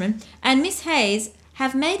 meaning Cushman, "and Miss Hayes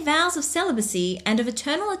have made vows of celibacy and of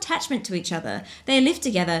eternal attachment to each other. They live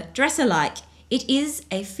together, dress alike. It is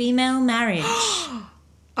a female marriage."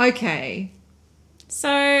 Okay. So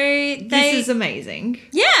they... This is amazing.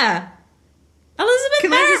 Yeah.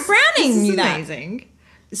 Elizabeth Browning This knew is that. amazing.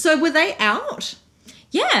 So were they out?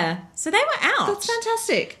 Yeah. So they were out. That's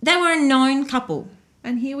fantastic. They were a known couple.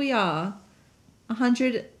 And here we are,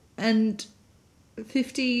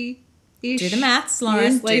 150-ish Do the maths, Lauren.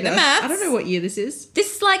 years Do later. the maths. I don't know what year this is.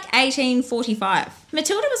 This is like 1845.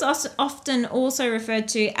 Matilda was often also referred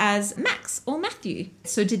to as Max or Matthew.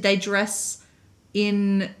 So did they dress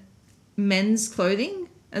in men's clothing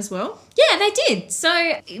as well? Yeah, they did.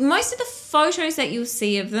 So most of the photos that you'll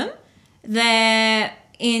see of them, they're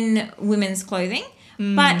in women's clothing,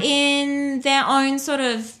 but in their own sort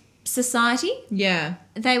of society, Yeah.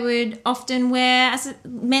 they would often wear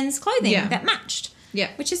men's clothing Yeah. that matched, Yeah.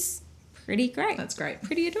 which is pretty great. That's great.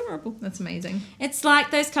 Pretty adorable. That's amazing. It's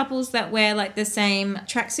like those couples that wear like the same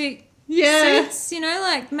tracksuit Yeah. suits, you know,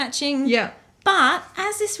 like matching. Yeah. But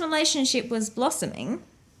as this relationship was blossoming,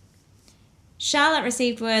 Charlotte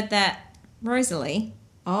received word that Rosalie,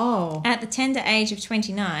 Oh. at the tender age of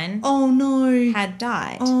 29, Oh no. had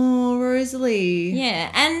died. Oh, Rosalie.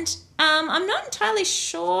 Yeah, and I'm not entirely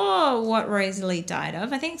sure what Rosalie died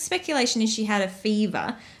of. I think speculation is she had a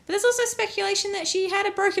fever, but there's also speculation that she had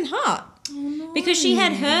a broken heart. Oh, no. Because she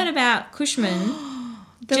had heard about Cushman.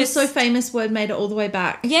 That was just- so famous, word made it all the way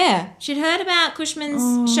back. Yeah, she'd heard about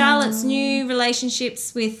Cushman's, Charlotte's new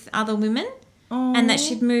relationships with other women, Oh. and that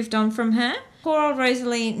she'd moved on from her. Poor old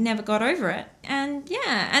Rosalie never got over it. And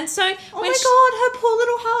yeah, and so Oh my god, her poor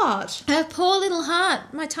little heart. her poor little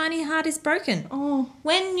heart, my tiny heart is broken. Oh.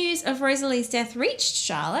 When news of Rosalie's death reached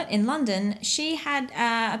Charlotte in London, she had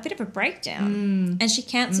a bit of a breakdown and she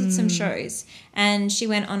cancelled some shows and she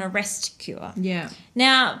went on a rest cure. Yeah.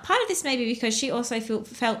 Now, part of this may be because she also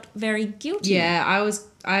felt very guilty. Yeah,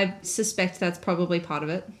 I suspect that's probably part of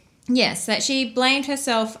it. Yes, that she blamed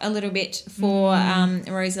herself a little bit for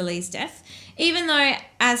Rosalie's death. Even though,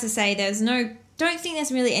 as I say, don't think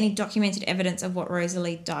there's really any documented evidence of what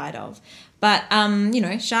Rosalie died of. But,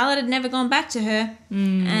 Charlotte had never gone back to her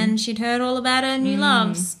and she'd heard all about her new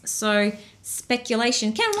loves. So,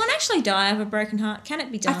 speculation. Can one actually die of a broken heart? Can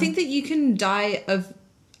it be done? I think that you can die of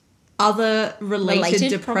other related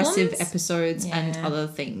depressive problems? episodes and Yeah. other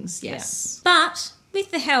things, yes. But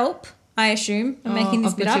with the help, I assume, I'm making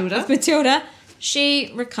this of bit Matilda? up, of Matilda,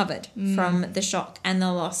 she recovered from the shock and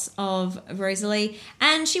the loss of Rosalie,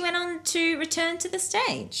 and she went on to return to the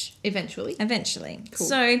stage Eventually. eventually. Cool.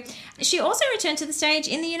 So she also returned to the stage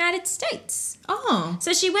in the United States. Oh.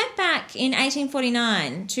 So she went back in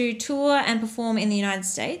 1849 to tour and perform in the United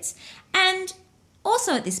States, and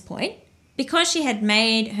also at this point, because she had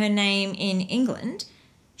made her name in England,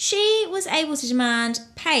 she was able to demand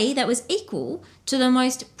pay that was equal to the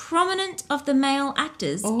most prominent of the male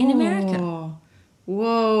actors in America. Oh.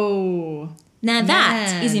 Whoa. Now that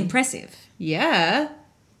Man. is impressive, Yeah.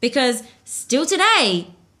 because still today,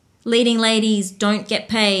 leading ladies don't get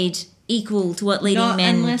paid equal to what leading Not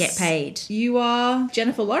men unless get paid. You are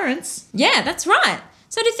Jennifer Lawrence. Yeah, that's right.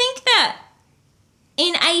 So to think that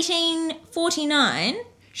in 1849...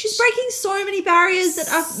 She's breaking so many barriers that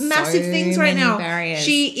are massive things right many now. barriers.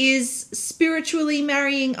 She is spiritually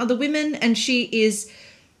marrying other women and she is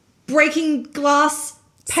breaking glass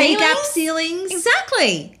pay gap ceilings.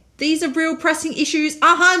 Exactly. These are real pressing issues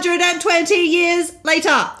 120 years later.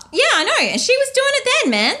 Yeah, I know. And she was doing it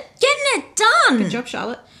then, man. Getting it done. Good job,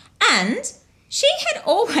 Charlotte. And she had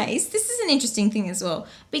always, this is an interesting thing as well,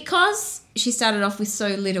 because she started off with so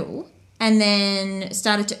little and then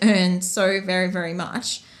started to earn so very, very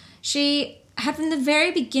much, she had from the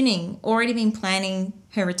very beginning already been planning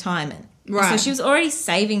her retirement. Right. So she was already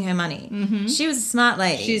saving her money. Mm-hmm. She was a smart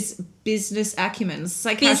lady. She's business acumen. It's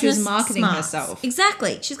like how she was marketing smarts. herself.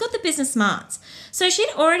 Exactly. She's got the business smarts. So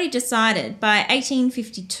she'd already decided by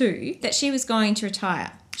 1852 that she was going to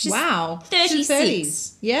retire. She's wow. 36. She's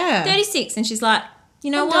 30s. Yeah. 36, and she's like, you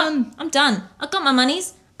know I'm what? done. I'm done. I got my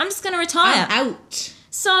monies. I'm just going to retire. I'm out.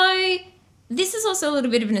 So this is also a little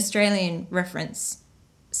bit of an Australian reference,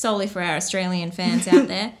 solely for our Australian fans out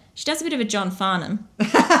there. She does a bit of a John Farnham.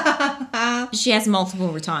 She has multiple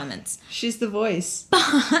retirements. She's the voice.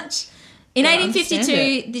 But in I understand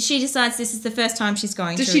 1852, she decides this is the first time she's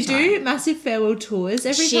going Does to she retire. do massive farewell tours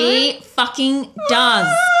every time? She fucking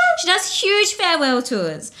does. She does huge farewell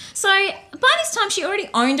tours. So by this time, she already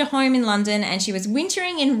owned a home in London and she was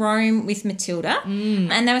wintering in Rome with Matilda.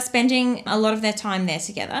 And they were spending a lot of their time there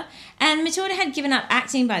together. And Matilda had given up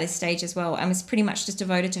acting by this stage as well and was pretty much just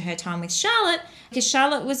devoted to her time with Charlotte because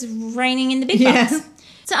Charlotte was reigning in the big Yeah. bucks.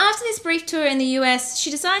 So after this brief tour in the US, she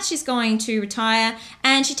decides she's going to retire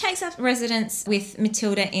and she takes up residence with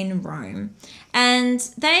Matilda in Rome. And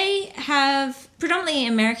they have predominantly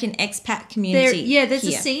American expat community. There's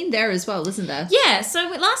here. a scene there as well, isn't there? Yeah, so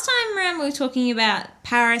last time around we were talking about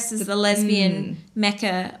Paris as the lesbian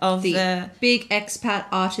mecca of the... big expat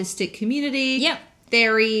artistic community. Yep.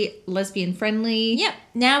 Very lesbian friendly. Yep,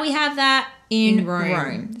 now we have that in In Rome.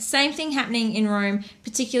 Rome. The same thing happening in Rome,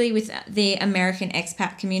 particularly with the American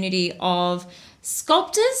expat community of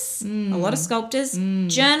sculptors, a lot of sculptors,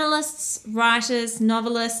 journalists, writers,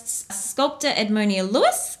 novelists, sculptor Edmonia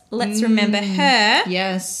Lewis. Let's remember her.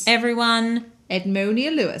 Yes. Everyone,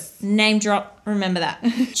 Edmonia Lewis. name drop, remember that.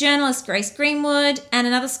 Journalist Grace Greenwood and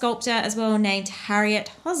another sculptor as well named Harriet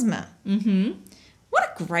Hosmer. Mm-hmm.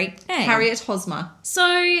 What a great name. Harriet Hosmer.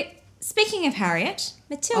 So, speaking of Harriet,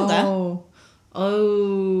 Matilda.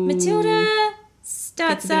 Oh. Matilda Gets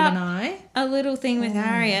starts a bit of up an eye. a little thing with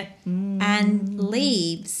Harriet and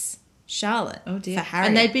leaves Charlotte Oh dear. for Harriet.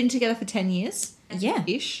 And they'd been together for 10 years? yeah.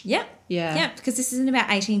 Ish? Yep. Yeah. Yeah, because this is in about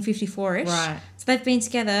 1854-ish. Right. So they've been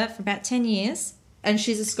together for about 10 years. And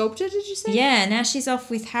she's a sculptor, did you say? Yeah, now she's off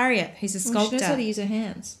with Harriet, who's a Well, sculptor. she knows how to use her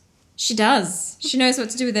hands. She does. She knows what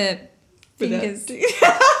to do with her fingers.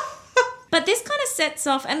 But this kind of sets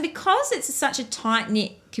off, and because it's such a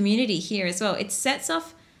tight-knit community here as well, it sets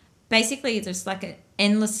off basically just like an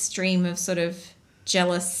endless stream of sort of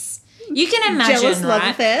jealous... You can imagine, Jealous love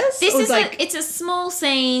right? affairs? This Or is like- it's a small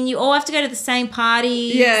scene. You all have to go to the same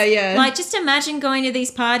party. Yeah, yeah. Like, just imagine going to these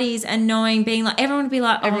parties and knowing, being like, everyone would be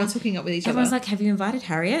like, Everyone's hooking up with each Everyone's other. like, have you invited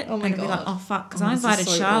Harriet? Oh my and I'd be like, God. oh fuck, because Oh, I this is invited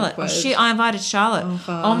so Charlotte. Oh awkward. shit, I invited Charlotte.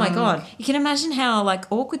 Oh, Oh my fuck. God. You can imagine how like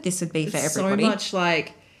awkward this would be for everybody. So much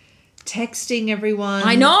like texting everyone.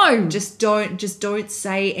 I know. Just don't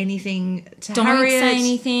say anything to Don't Harriet. say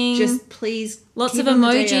anything. Just please. Lots keep of on the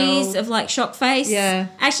emojis DL. of like shock face. Yeah.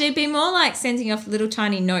 Actually, it'd be more like sending off little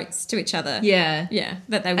tiny notes to each other. Yeah. Yeah.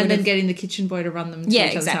 That they would And then have. getting the kitchen boy to run them to Yeah,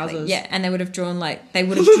 each other's exactly. houses. Yeah, and they would have drawn little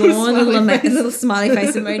Smiley face. little smiley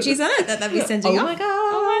face emojis on it that they'd be sending Oh off. my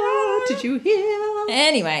god. Did you hear?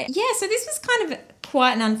 Anyway, yeah, so this was kind of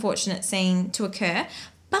quite an unfortunate scene to occur,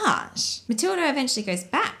 but Matilda eventually goes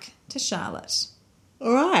back to Charlotte.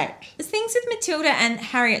 All right. The things with Matilda and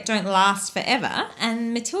Harriet don't last forever,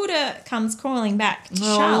 and Matilda comes crawling back to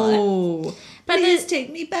Charlotte. Oh. But Please the-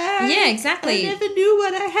 take me back. Yeah, exactly. I never knew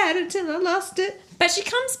what I had until I lost it. But she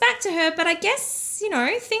comes back to her, but I guess,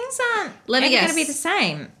 things aren't Let me ever going guess. to be the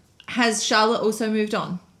same. Has Charlotte also moved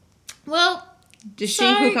on? Well, Does she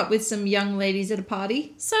So- hook up with some young ladies at a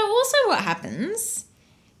party? so also what happens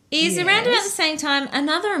is around about Yes. the same time,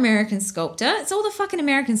 another American sculptor, it's all the fucking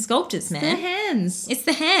American sculptors, man. Their hands. It's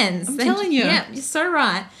the hands. I'm telling you. Yeah, you're so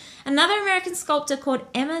right. Another American sculptor called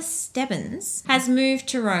Emma Stebbins has moved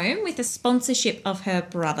to Rome with the sponsorship of her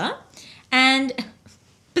brother. And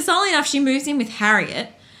bizarrely enough, she moves in with Harriet.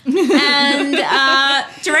 And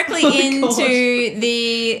directly into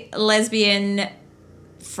the lesbian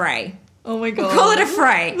fray. Oh my god. Call it a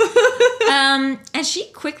fray. And she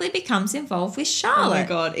quickly becomes involved with Charlotte. Oh my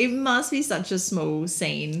god. It must be such a small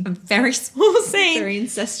scene. A very small scene. Very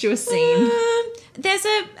incestuous scene. There's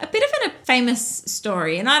a bit of a famous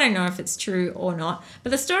story, and I don't know if it's true or not,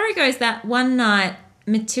 but the story goes that one night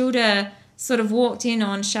Matilda sort of walked in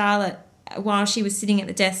on Charlotte while she was sitting at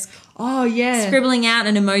the desk Oh yeah. scribbling out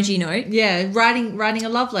an emoji note. Yeah, writing a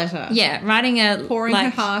love letter. Yeah, writing Pouring her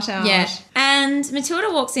heart out. Yeah, and Matilda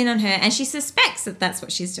walks in on her and she suspects that that's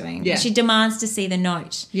what she's doing. Yeah. She demands to see the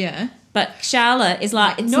note. Yeah. But Charlotte is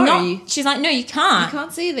like, it's No. not. She's like, no, you can't. You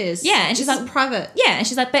can't see this. Yeah, and she's This like- is private. Yeah, and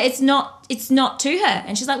she's like, but it's not to her.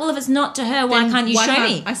 And she's like, well, if it's not to her, why Then can't you why show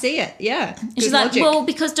can't me? I see it. Yeah. And she's like, well,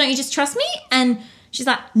 because don't you just trust me? And she's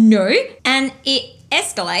like, no. And it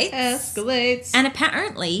escalates. escalates. And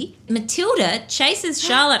apparently, Matilda chases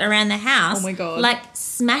Charlotte around the house. Oh my God. Like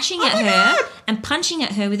smashing Oh at my her God. and punching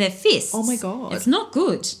at her with her fists. Oh my God. It's not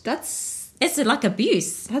good. That's It's like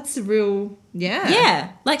abuse. That's a real, Yeah.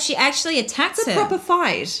 Like she actually attacks It's a her. proper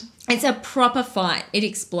fight. It's a proper fight. It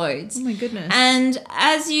explodes. Oh my goodness. And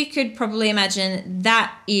as you could probably imagine,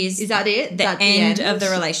 that is that it? the That end of the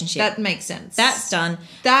relationship. That makes sense. That's done.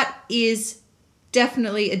 That is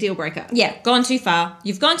definitely a deal breaker. Yeah, gone too far.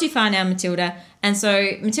 You've gone too far now, Matilda. And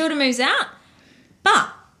so Matilda moves out, but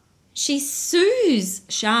she sues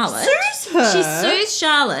Charlotte. Sues her? She sues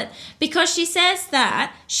Charlotte because she says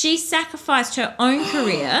that she sacrificed her own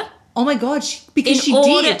career. Oh my God, because she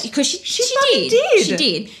did. Because she fucking did. did. She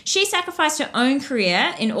did. She sacrificed her own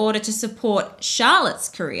career in order to support Charlotte's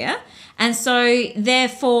career. And so,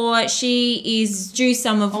 therefore, she is due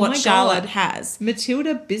some of Oh what my Charlotte God. has.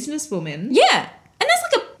 Matilda, businesswoman. Yeah. And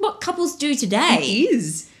that's like what couples do today. It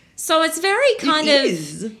is. So it's very kind It of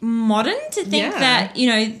is. modern to think Yeah. that,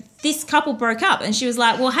 this couple broke up and she was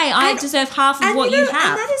like, well, hey, I And- deserve half of And what you and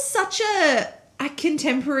have. that is such a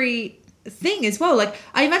contemporary thing as well. Like,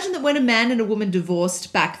 I imagine that when a man and a woman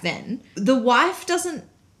divorced back then, the wife doesn't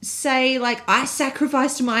say, like, I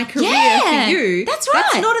sacrificed my career Yeah, for you. that's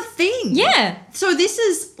That's right. not a thing. Yeah. So this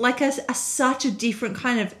is like a such a different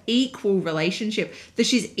kind of equal relationship that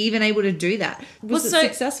she's even able to do that. Was it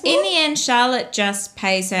successful? in the end, Charlotte just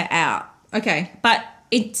pays her out. Okay. But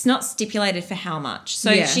it's not stipulated for how much.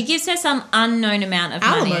 So Yeah. she gives her some unknown amount of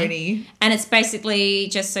money. Alimony. And it's basically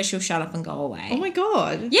just so she'll shut up and go away. Oh my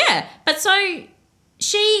God. Yeah. But so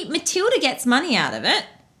Matilda gets money out of it,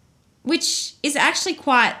 which is actually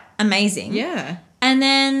quite amazing. Yeah. And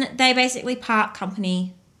then they basically part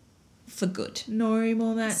company for good. No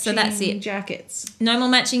more matching So that's it. jackets. No more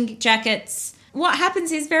matching jackets. What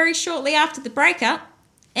happens is very shortly after the breakup,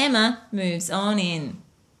 Emma moves on in.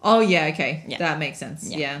 Oh, yeah, okay. Yeah. That makes sense.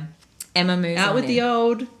 Yeah. Emma moves Out on with in. the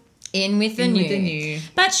old, In with the in new. with the new.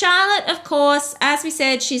 But Charlotte, of course, as we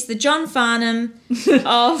said, she's the John Farnham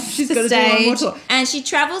of She's the gotta do one more stage. tour. And she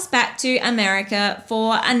travels back to America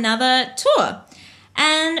for another tour.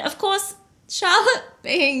 And, of course, Charlotte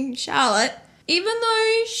being Charlotte, even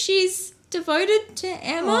though she's devoted to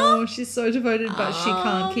Emma... Oh, she's so devoted, but she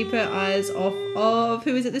can't keep her eyes off of...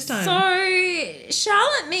 Who is it this time? So,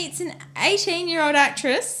 Charlotte meets an 18-year-old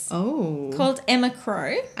actress Oh. called Emma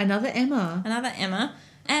Crow, Another Emma. another Emma,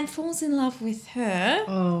 and falls in love with her,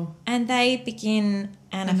 Oh. and they begin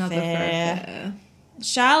an Another affair. affair.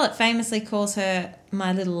 Charlotte famously calls her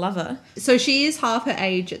my little lover. So she is half her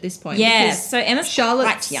age at this point. Yeah, because so Emma's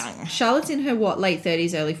quite young. Charlotte's in her, late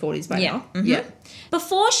 30s, early 40s by Yeah. now? Mhm. Yeah.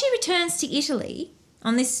 Before she returns to Italy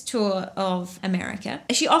on this tour of America,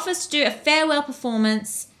 she offers to do a farewell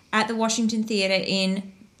performance at the Washington Theatre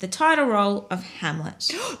in the title role of Hamlet.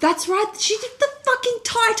 That's right. She did the fucking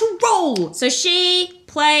title role. So she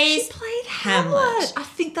plays She played Hamlet. I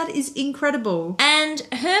think that is incredible. And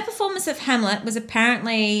her performance of Hamlet was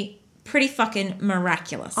apparently pretty fucking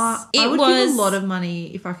miraculous. I would give a lot of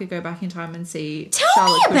money if I could go back in time and see Tell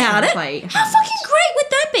Charlotte me about Cushman it. play How Hamlet. fucking great would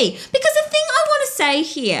that be? Because the thing I want to say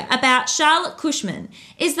here about Charlotte Cushman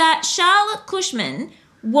is that Charlotte Cushman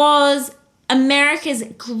was America's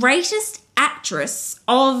greatest actress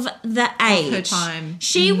of the age. her time.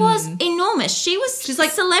 She was enormous. She's like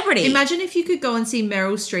celebrity. Imagine if you could go and see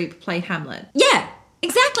Meryl Streep play Hamlet. Yeah,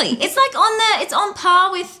 exactly. It's like it's on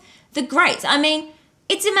par with the greats. I mean,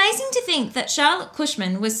 it's amazing to think that Charlotte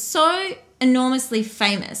Cushman was so enormously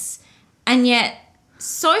famous and yet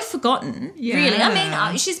so forgotten, really. I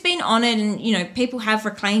mean, she's been honoured and, people have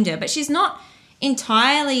reclaimed her, but she's not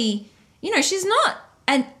entirely, she's not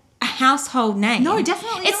a household name. No,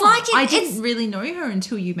 definitely It's not. like I it's didn't really know her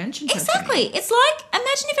until you mentioned her. to me. exactly. It's like,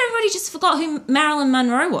 imagine if everybody just forgot who Marilyn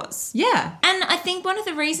Monroe was. Yeah. And I think one of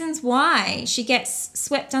the reasons why she gets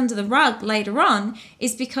swept under the rug later on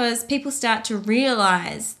is because people start to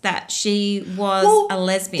realise that she was a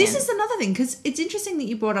lesbian. This is another thing, because it's interesting that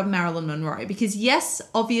you brought up Marilyn Monroe, because yes,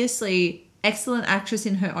 obviously excellent actress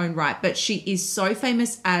in her own right, but she is so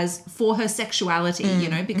famous for her sexuality,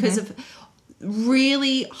 because of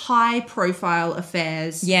really high profile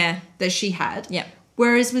affairs that she had. Yeah.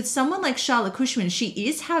 Whereas with someone like Charlotte Cushman, she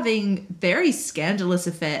is having very scandalous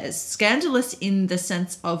affairs. Scandalous in the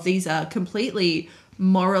sense of these are completely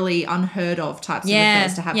morally unheard of types of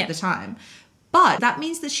affairs to have at the time. But that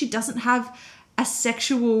means that she doesn't have a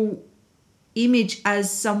sexual image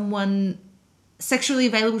as someone sexually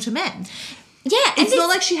available to men. Yeah, and It's not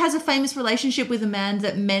like she has a famous relationship with a man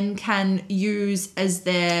that men can use as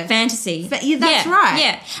their fantasy. Yeah, that's right.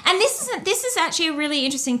 Yeah, and this is actually a really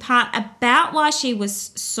interesting part about why she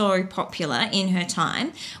was so popular in her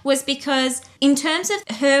time, was because in terms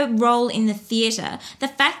of her role in the theatre, the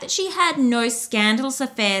fact that she had no scandalous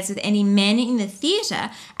affairs with any men in the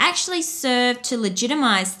theatre actually served to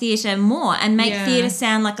legitimise theatre more and make Yeah. theatre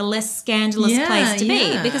sound like a less scandalous Yeah, place to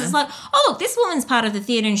be. yeah. Because it's like, oh, look, this woman's part of the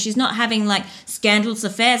theatre and she's not having like scandalous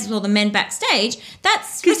affairs with all the men backstage.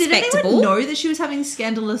 That's Because did respectable. anyone know that she was having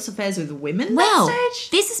scandalous affairs with women Well, backstage?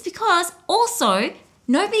 this is because also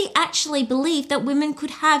nobody actually believed that women could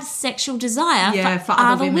have sexual desire for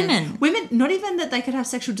other women. Women, not even that they could have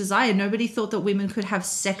sexual desire. Nobody thought that women could have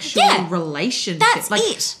sexual Yeah, relationships. that's like,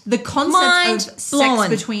 it. The concept Mind of blown. sex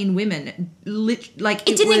between women, it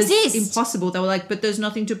didn't was exist. impossible. They were like, but there's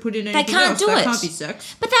nothing to put in anything can't else. do that it. can't be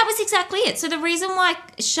sex. But that was exactly it. So the reason why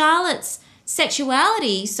Charlotte's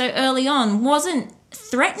sexuality so early on wasn't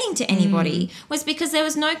threatening to anybody was because there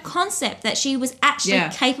was no concept that she was actually Yeah.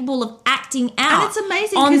 capable of acting out And it's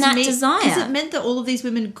amazing on that because desire. it meant that all of these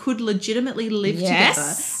women could legitimately live Yes.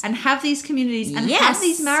 together and have these communities and Yes. have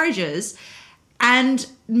these marriages. And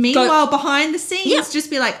meanwhile, behind the scenes, Yeah. just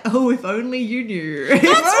be like, "Oh, if only you knew! If That's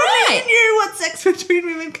only right. you knew what sex between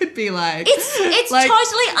women could be like." It's Like,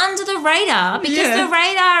 totally under the radar because Yeah. the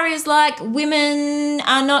radar is like women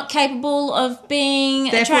are not capable of being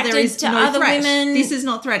therefore, there attracted is to no other threat. women. This is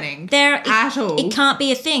not threatening There at all. It can't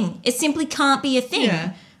be a thing. It simply can't be a thing. Yeah.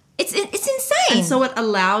 It's insane. And so it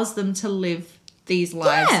allows them to live these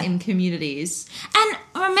lives Yeah. in communities And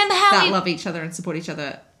remember how that we love each other and support each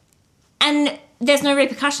other. and there's no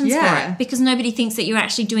repercussions Yeah. for it because nobody thinks that you're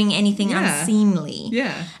actually doing anything Yeah. unseemly.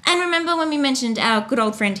 Yeah. And remember when we mentioned our good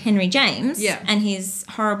old friend Henry James Yeah. and his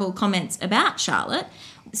horrible comments about Charlotte?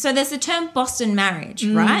 So there's the term Boston marriage,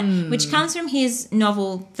 right? Which comes from his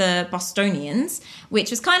novel The Bostonians, which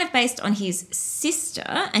was kind of based on his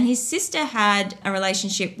sister. And his sister had a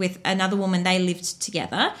relationship with another woman. They lived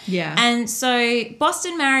together. Yeah. And so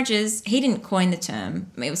Boston marriages, he didn't coin the term.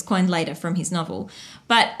 It was coined later from his novel.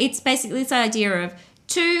 But it's basically this idea of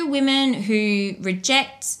two women who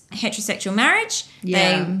reject heterosexual marriage.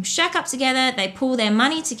 Yeah. They shack up together, they pool their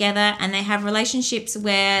money together, and they have relationships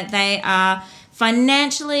where they are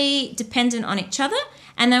financially dependent on each other,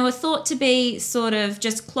 and they were thought to be sort of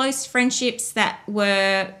just close friendships that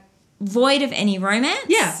were void of any romance.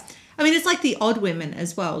 Yeah. I mean, it's like the Odd Women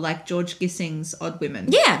as well, like George Gissing's Odd Women.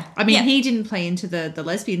 Yeah. I mean, Yeah. he didn't play into the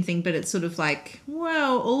lesbian thing, but it's sort of like,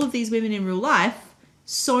 well, all of these women in real life,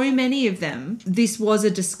 so many of them, this was a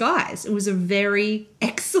disguise. It was a very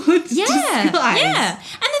excellent disguise. Yeah.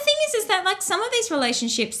 And the thing is that like some of these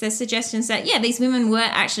relationships, there's suggestions that, yeah, these women were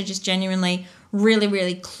actually just genuinely really,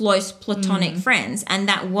 really close platonic friends. And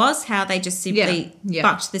that was how they just simply Yeah.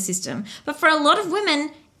 bucked the system. But for a lot of women,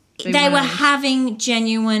 They they were weren't. having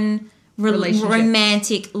genuine Relationships.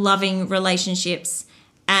 romantic, loving relationships.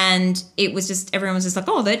 And it was just, everyone was just like,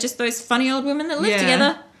 oh, they're just those funny old women that live Yeah.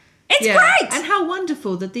 together. It's Yeah. great. And how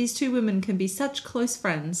wonderful that these two women can be such close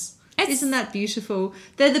friends. It's- Isn't that beautiful?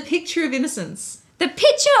 They're the picture of innocence. The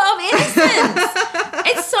picture of innocence.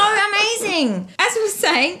 It's so amazing. As we were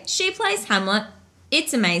saying, she plays Hamlet.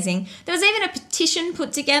 It's amazing. There was even a petition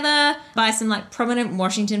put together by some like prominent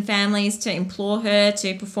Washington families to implore her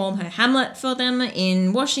to perform her Hamlet for them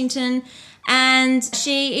in Washington. And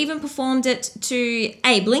she even performed it to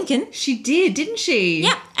Abe Lincoln. She did, didn't she?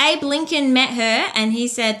 Yeah, Abe Lincoln met her and he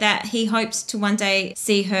said that he hoped to one day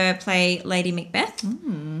see her play Lady Macbeth.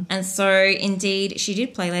 And so indeed she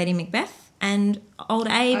did play Lady Macbeth and old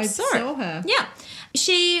Abe I saw saw it. her. Yeah.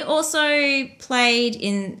 She also played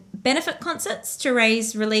in benefit concerts to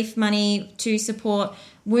raise relief money to support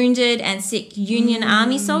wounded and sick Union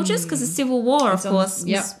Army soldiers because the Civil War, of on- course,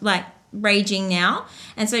 yep. was like raging now.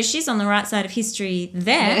 And so she's on the right side of history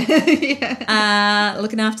there,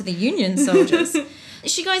 looking after the Union soldiers.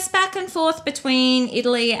 She goes back and forth between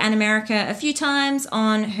Italy and America a few times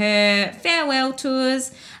on her farewell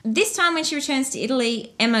tours. This time when she returns to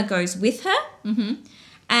Italy, Emma goes with her. Mm-hmm.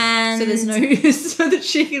 And So there's no so that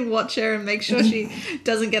she can watch her and make sure she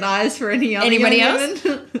doesn't get eyes for anybody else?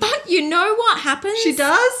 women. But you know what happens? She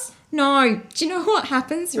does? No. Do you know what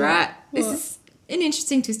happens, What? right? This What? is an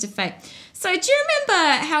interesting twist of fate. So do you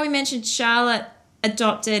remember how we mentioned Charlotte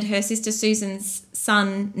adopted her sister Susan's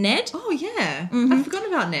son, Ned? Oh yeah. Mm-hmm. I've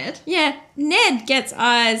forgotten about Ned. Yeah, Ned gets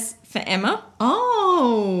eyes for Emma.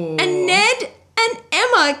 Oh. And Ned and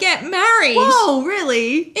Emma get married. Whoa,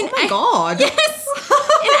 really? Oh my god. Yes.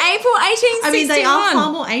 In April 1861. I mean, they are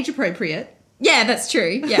far more age appropriate. Yeah, that's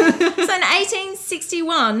true. Yeah. So in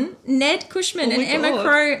 1861, Ned Cushman Oh my and Emma God.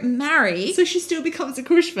 Crow marry. So she still becomes a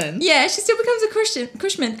Cushman. Yeah, she still becomes a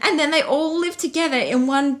Cushman. And then they all live together in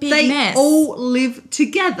one big They mess. all live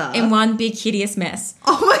together. in one big hideous mess.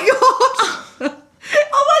 Oh my god!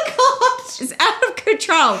 Oh my god! It's out of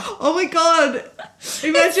control. Oh my god!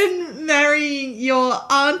 Imagine marrying your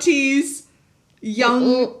auntie's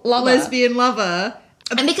young Lover. lesbian lover.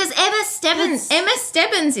 And because Emma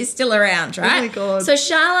Stebbins is still around, right? Oh my God. So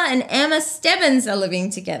Charlotte and Emma Stebbins are living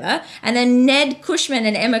together, and then Ned Cushman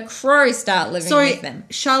and Emma Crow start living Sorry, with them.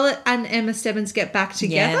 Charlotte and Emma Stebbins get back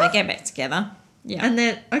together? Yeah, they get back together. Yeah. And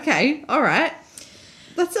then, okay, alright.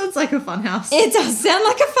 That sounds like a fun house. It does sound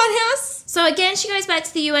like a fun house. So again, she goes back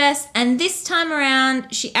to the US, and this time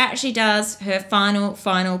around, she actually does her final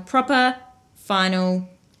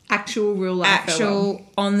Actual real life farewell. actual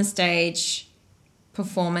on the stage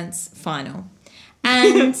performance final.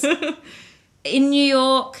 And in New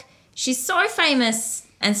York, she's so famous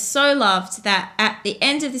and so loved that at the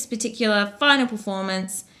end of this particular final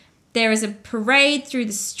performance, there is a parade through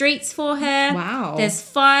the streets for her. Wow. There's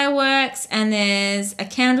fireworks and there's a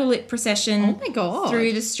candlelit procession Oh my god.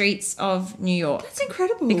 through the streets of New York That's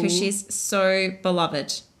incredible. because she's so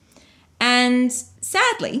beloved. And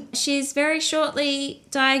sadly, she's very shortly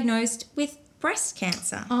diagnosed with breast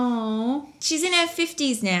cancer. Oh. She's in her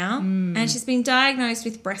 50s now and she's been diagnosed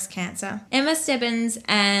with breast cancer. Emma Stebbins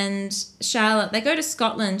and Charlotte, they go to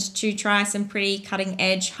Scotland to try some pretty cutting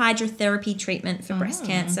edge hydrotherapy treatment for breast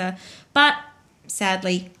cancer, but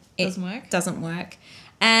sadly it Doesn't work. doesn't work.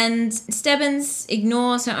 And Stebbins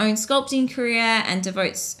ignores her own sculpting career and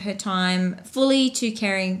devotes her time fully to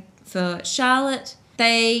caring for Charlotte.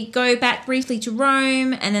 They go back briefly to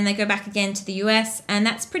Rome and then they go back again to the US, and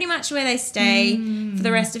that's pretty much where they stay for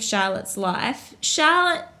the rest of Charlotte's life.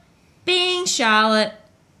 Charlotte, being Charlotte,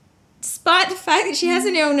 despite the fact that she has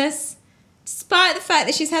an illness, despite the fact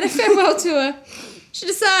that she's had a farewell tour, she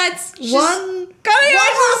decides she's One going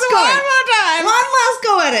last go. one more time. One last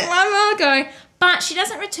go at it. One more go. But she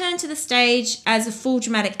doesn't return to the stage as a full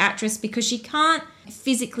dramatic actress because she can't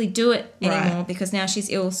physically do it anymore Right. because now she's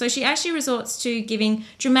ill. So she actually resorts to giving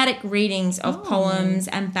dramatic readings of poems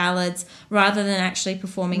and ballads rather than actually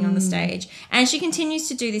performing on the stage. And she continues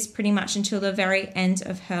to do this pretty much until the very end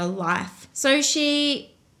of her life. So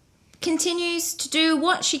she continues to do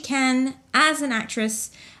what she can as an actress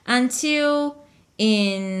until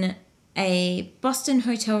in a Boston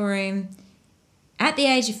hotel room at the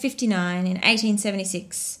age of 59 in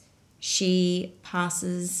 1876, she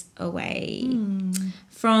passes away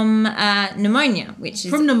from pneumonia, which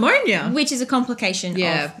is From pneumonia. a complication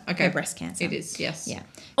Yeah, of okay. her breast cancer. It is, yes. Yeah.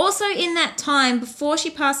 Also, in that time, before she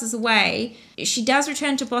passes away, she does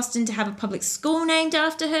return to Boston to have a public school named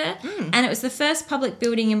after her. And it was the first public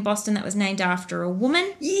building in Boston that was named after a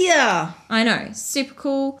woman. Yeah. I know, super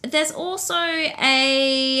cool. There's also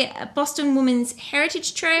a Boston Women's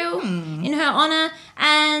Heritage Trail in her honour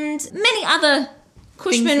and many other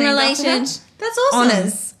Things named after Cushman-related her. That's awesome.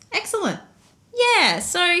 honours. Excellent. Yeah,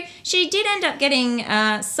 so she did end up getting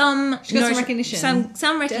some... She got some recognition.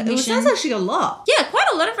 Some It recognition. sounds like she got a lot. Yeah, quite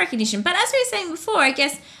a lot of recognition. But as we were saying before, I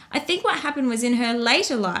think what happened was in her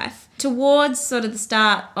later life, towards sort of the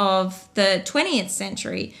start of the 20th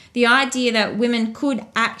century, the idea that women could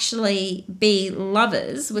actually be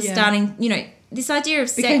lovers was Yeah. starting, this idea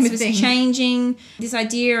of Became sex a was thing. changing. This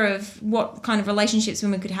idea of what kind of relationships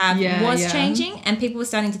women could have Yeah, was yeah. changing. And people were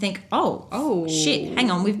starting to think, oh, shit, hang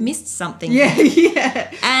on, we've missed something. Yeah, yeah.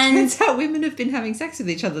 And- Turns out women have been having sex with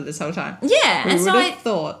each other this whole time. Yeah, Who and would so have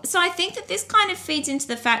thought? So I think that this kind of feeds into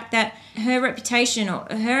the fact that her reputation or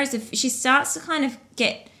her she starts to kind of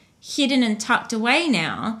get hidden and tucked away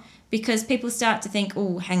now because people start to think,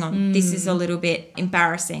 oh, hang on, this is a little bit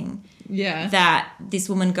embarrassing Yeah. that this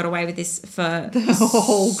woman got away with this for The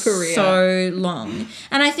whole career. so long.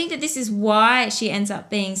 And I think that this is why she ends up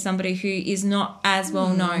being somebody who is not as well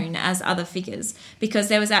known as other figures, because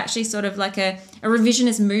there was actually sort of like a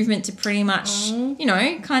revisionist movement to pretty much,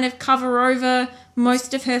 kind of cover over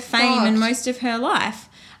most of her fame and Fucked. most of her life.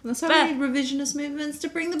 There's so But- many revisionist movements to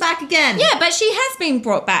bring them back again. Yeah, but she has been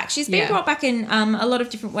brought back. She's been Yeah. brought back in a lot of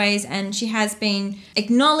different ways, and she has been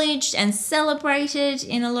acknowledged and celebrated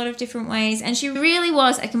in a lot of different ways. And she really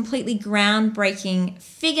was a completely groundbreaking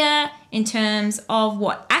figure in terms of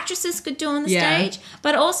what actresses could do on the Yeah. stage,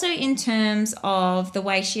 but also in terms of the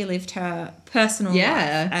way she lived her personal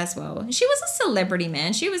Yeah. life as well. She was a celebrity,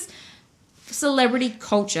 man. She was celebrity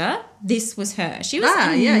culture. This was her. She was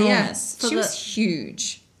Ah, yeah, enormous. yeah. For She the- was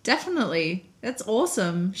huge. Definitely. That's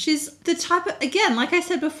awesome. She's the type of, again, like I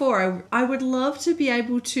said before, I would love to be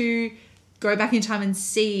able to go back in time and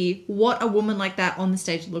see what a woman like that on the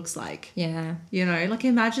stage looks like. Yeah. You know, like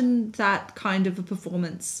imagine that kind of a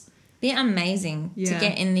performance. Be amazing to Yeah.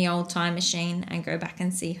 get in the old time machine and go back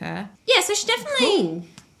and see her. Yeah, so she definitely Cool.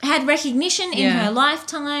 had recognition in Yeah. her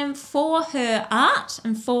lifetime for her art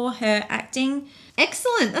and for her acting.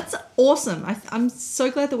 Excellent. That's awesome. I'm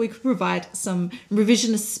so glad that we could provide some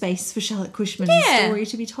revisionist space for Charlotte Cushman's Yeah. story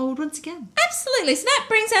to be told once again. Absolutely. So that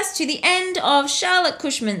brings us to the end of Charlotte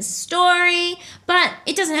Cushman's story. But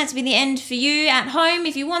it doesn't have to be the end for you at home.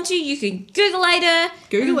 If you want to, you can Google later.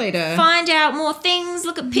 Google later. Find out more things.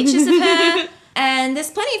 Look at pictures of her. And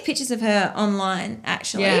there's plenty of pictures of her online,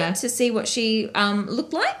 actually, Yeah. to see what she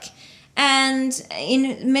looked like. And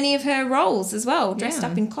in many of her roles as well, dressed Yeah.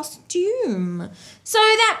 up in costume. So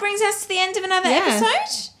that brings us to the end of another Yeah.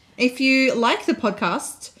 episode. If you like the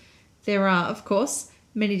podcast, there are, of course,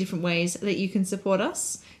 many different ways that you can support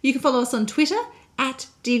us. You can follow us on Twitter at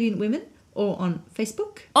Deviant Women or on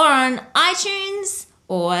Facebook. Or on iTunes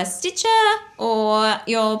or Stitcher or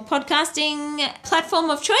your podcasting platform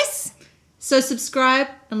of choice. So subscribe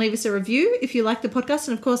and leave us a review if you like the podcast.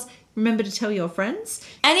 And of course, remember to tell your friends.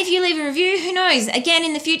 And if you leave a review, who knows? Again,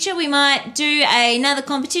 in the future, we might do another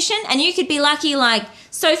competition, and you could be lucky like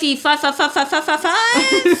Sophie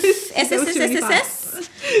 55555 SSSSS.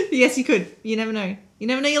 Yes, you could. You never know. You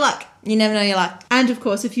never know your luck. You never know your luck. And of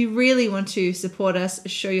course, if you really want to support us,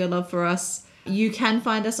 show your love for us, you can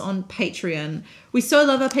find us on Patreon. We so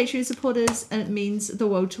love our Patreon supporters, and it means the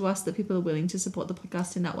world to us that people are willing to support the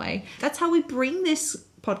podcast in that way. That's how we bring this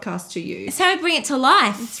podcast to you. It's how we bring it to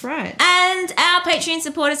life. That's right. And our Patreon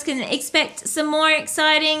supporters can expect some more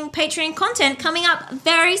exciting Patreon content coming up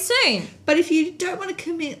very soon. But if you don't want to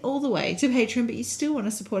commit all the way to Patreon, but you still want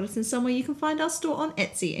to support us in some way, you can find our store on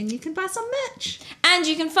Etsy and you can buy some merch. And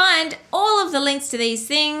you can find all of the links to these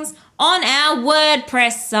things on our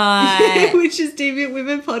WordPress site. Which is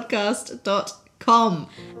deviantwomenpodcast.com.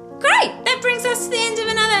 Great. That brings us to the end of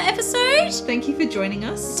another episode. Thank you for joining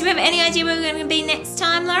us. Do we have any idea where we're going to be next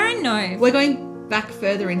time, Lauren? No. We're going back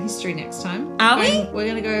further in history next time. Are we? We're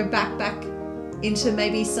going to go back into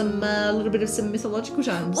maybe some little bit of some mythological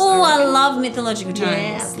times. Oh, I reckon. love mythological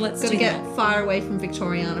times. Yeah, Let's gotta do get that. far away from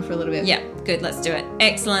Victoriana for a little bit. Yeah, good. Let's do it.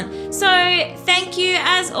 Excellent. So, thank you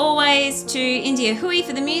as always to India Hui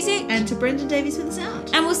for the music. And to Brendan Davies for the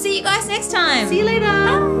sound. And we'll see you guys next time. See you later.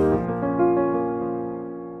 Bye.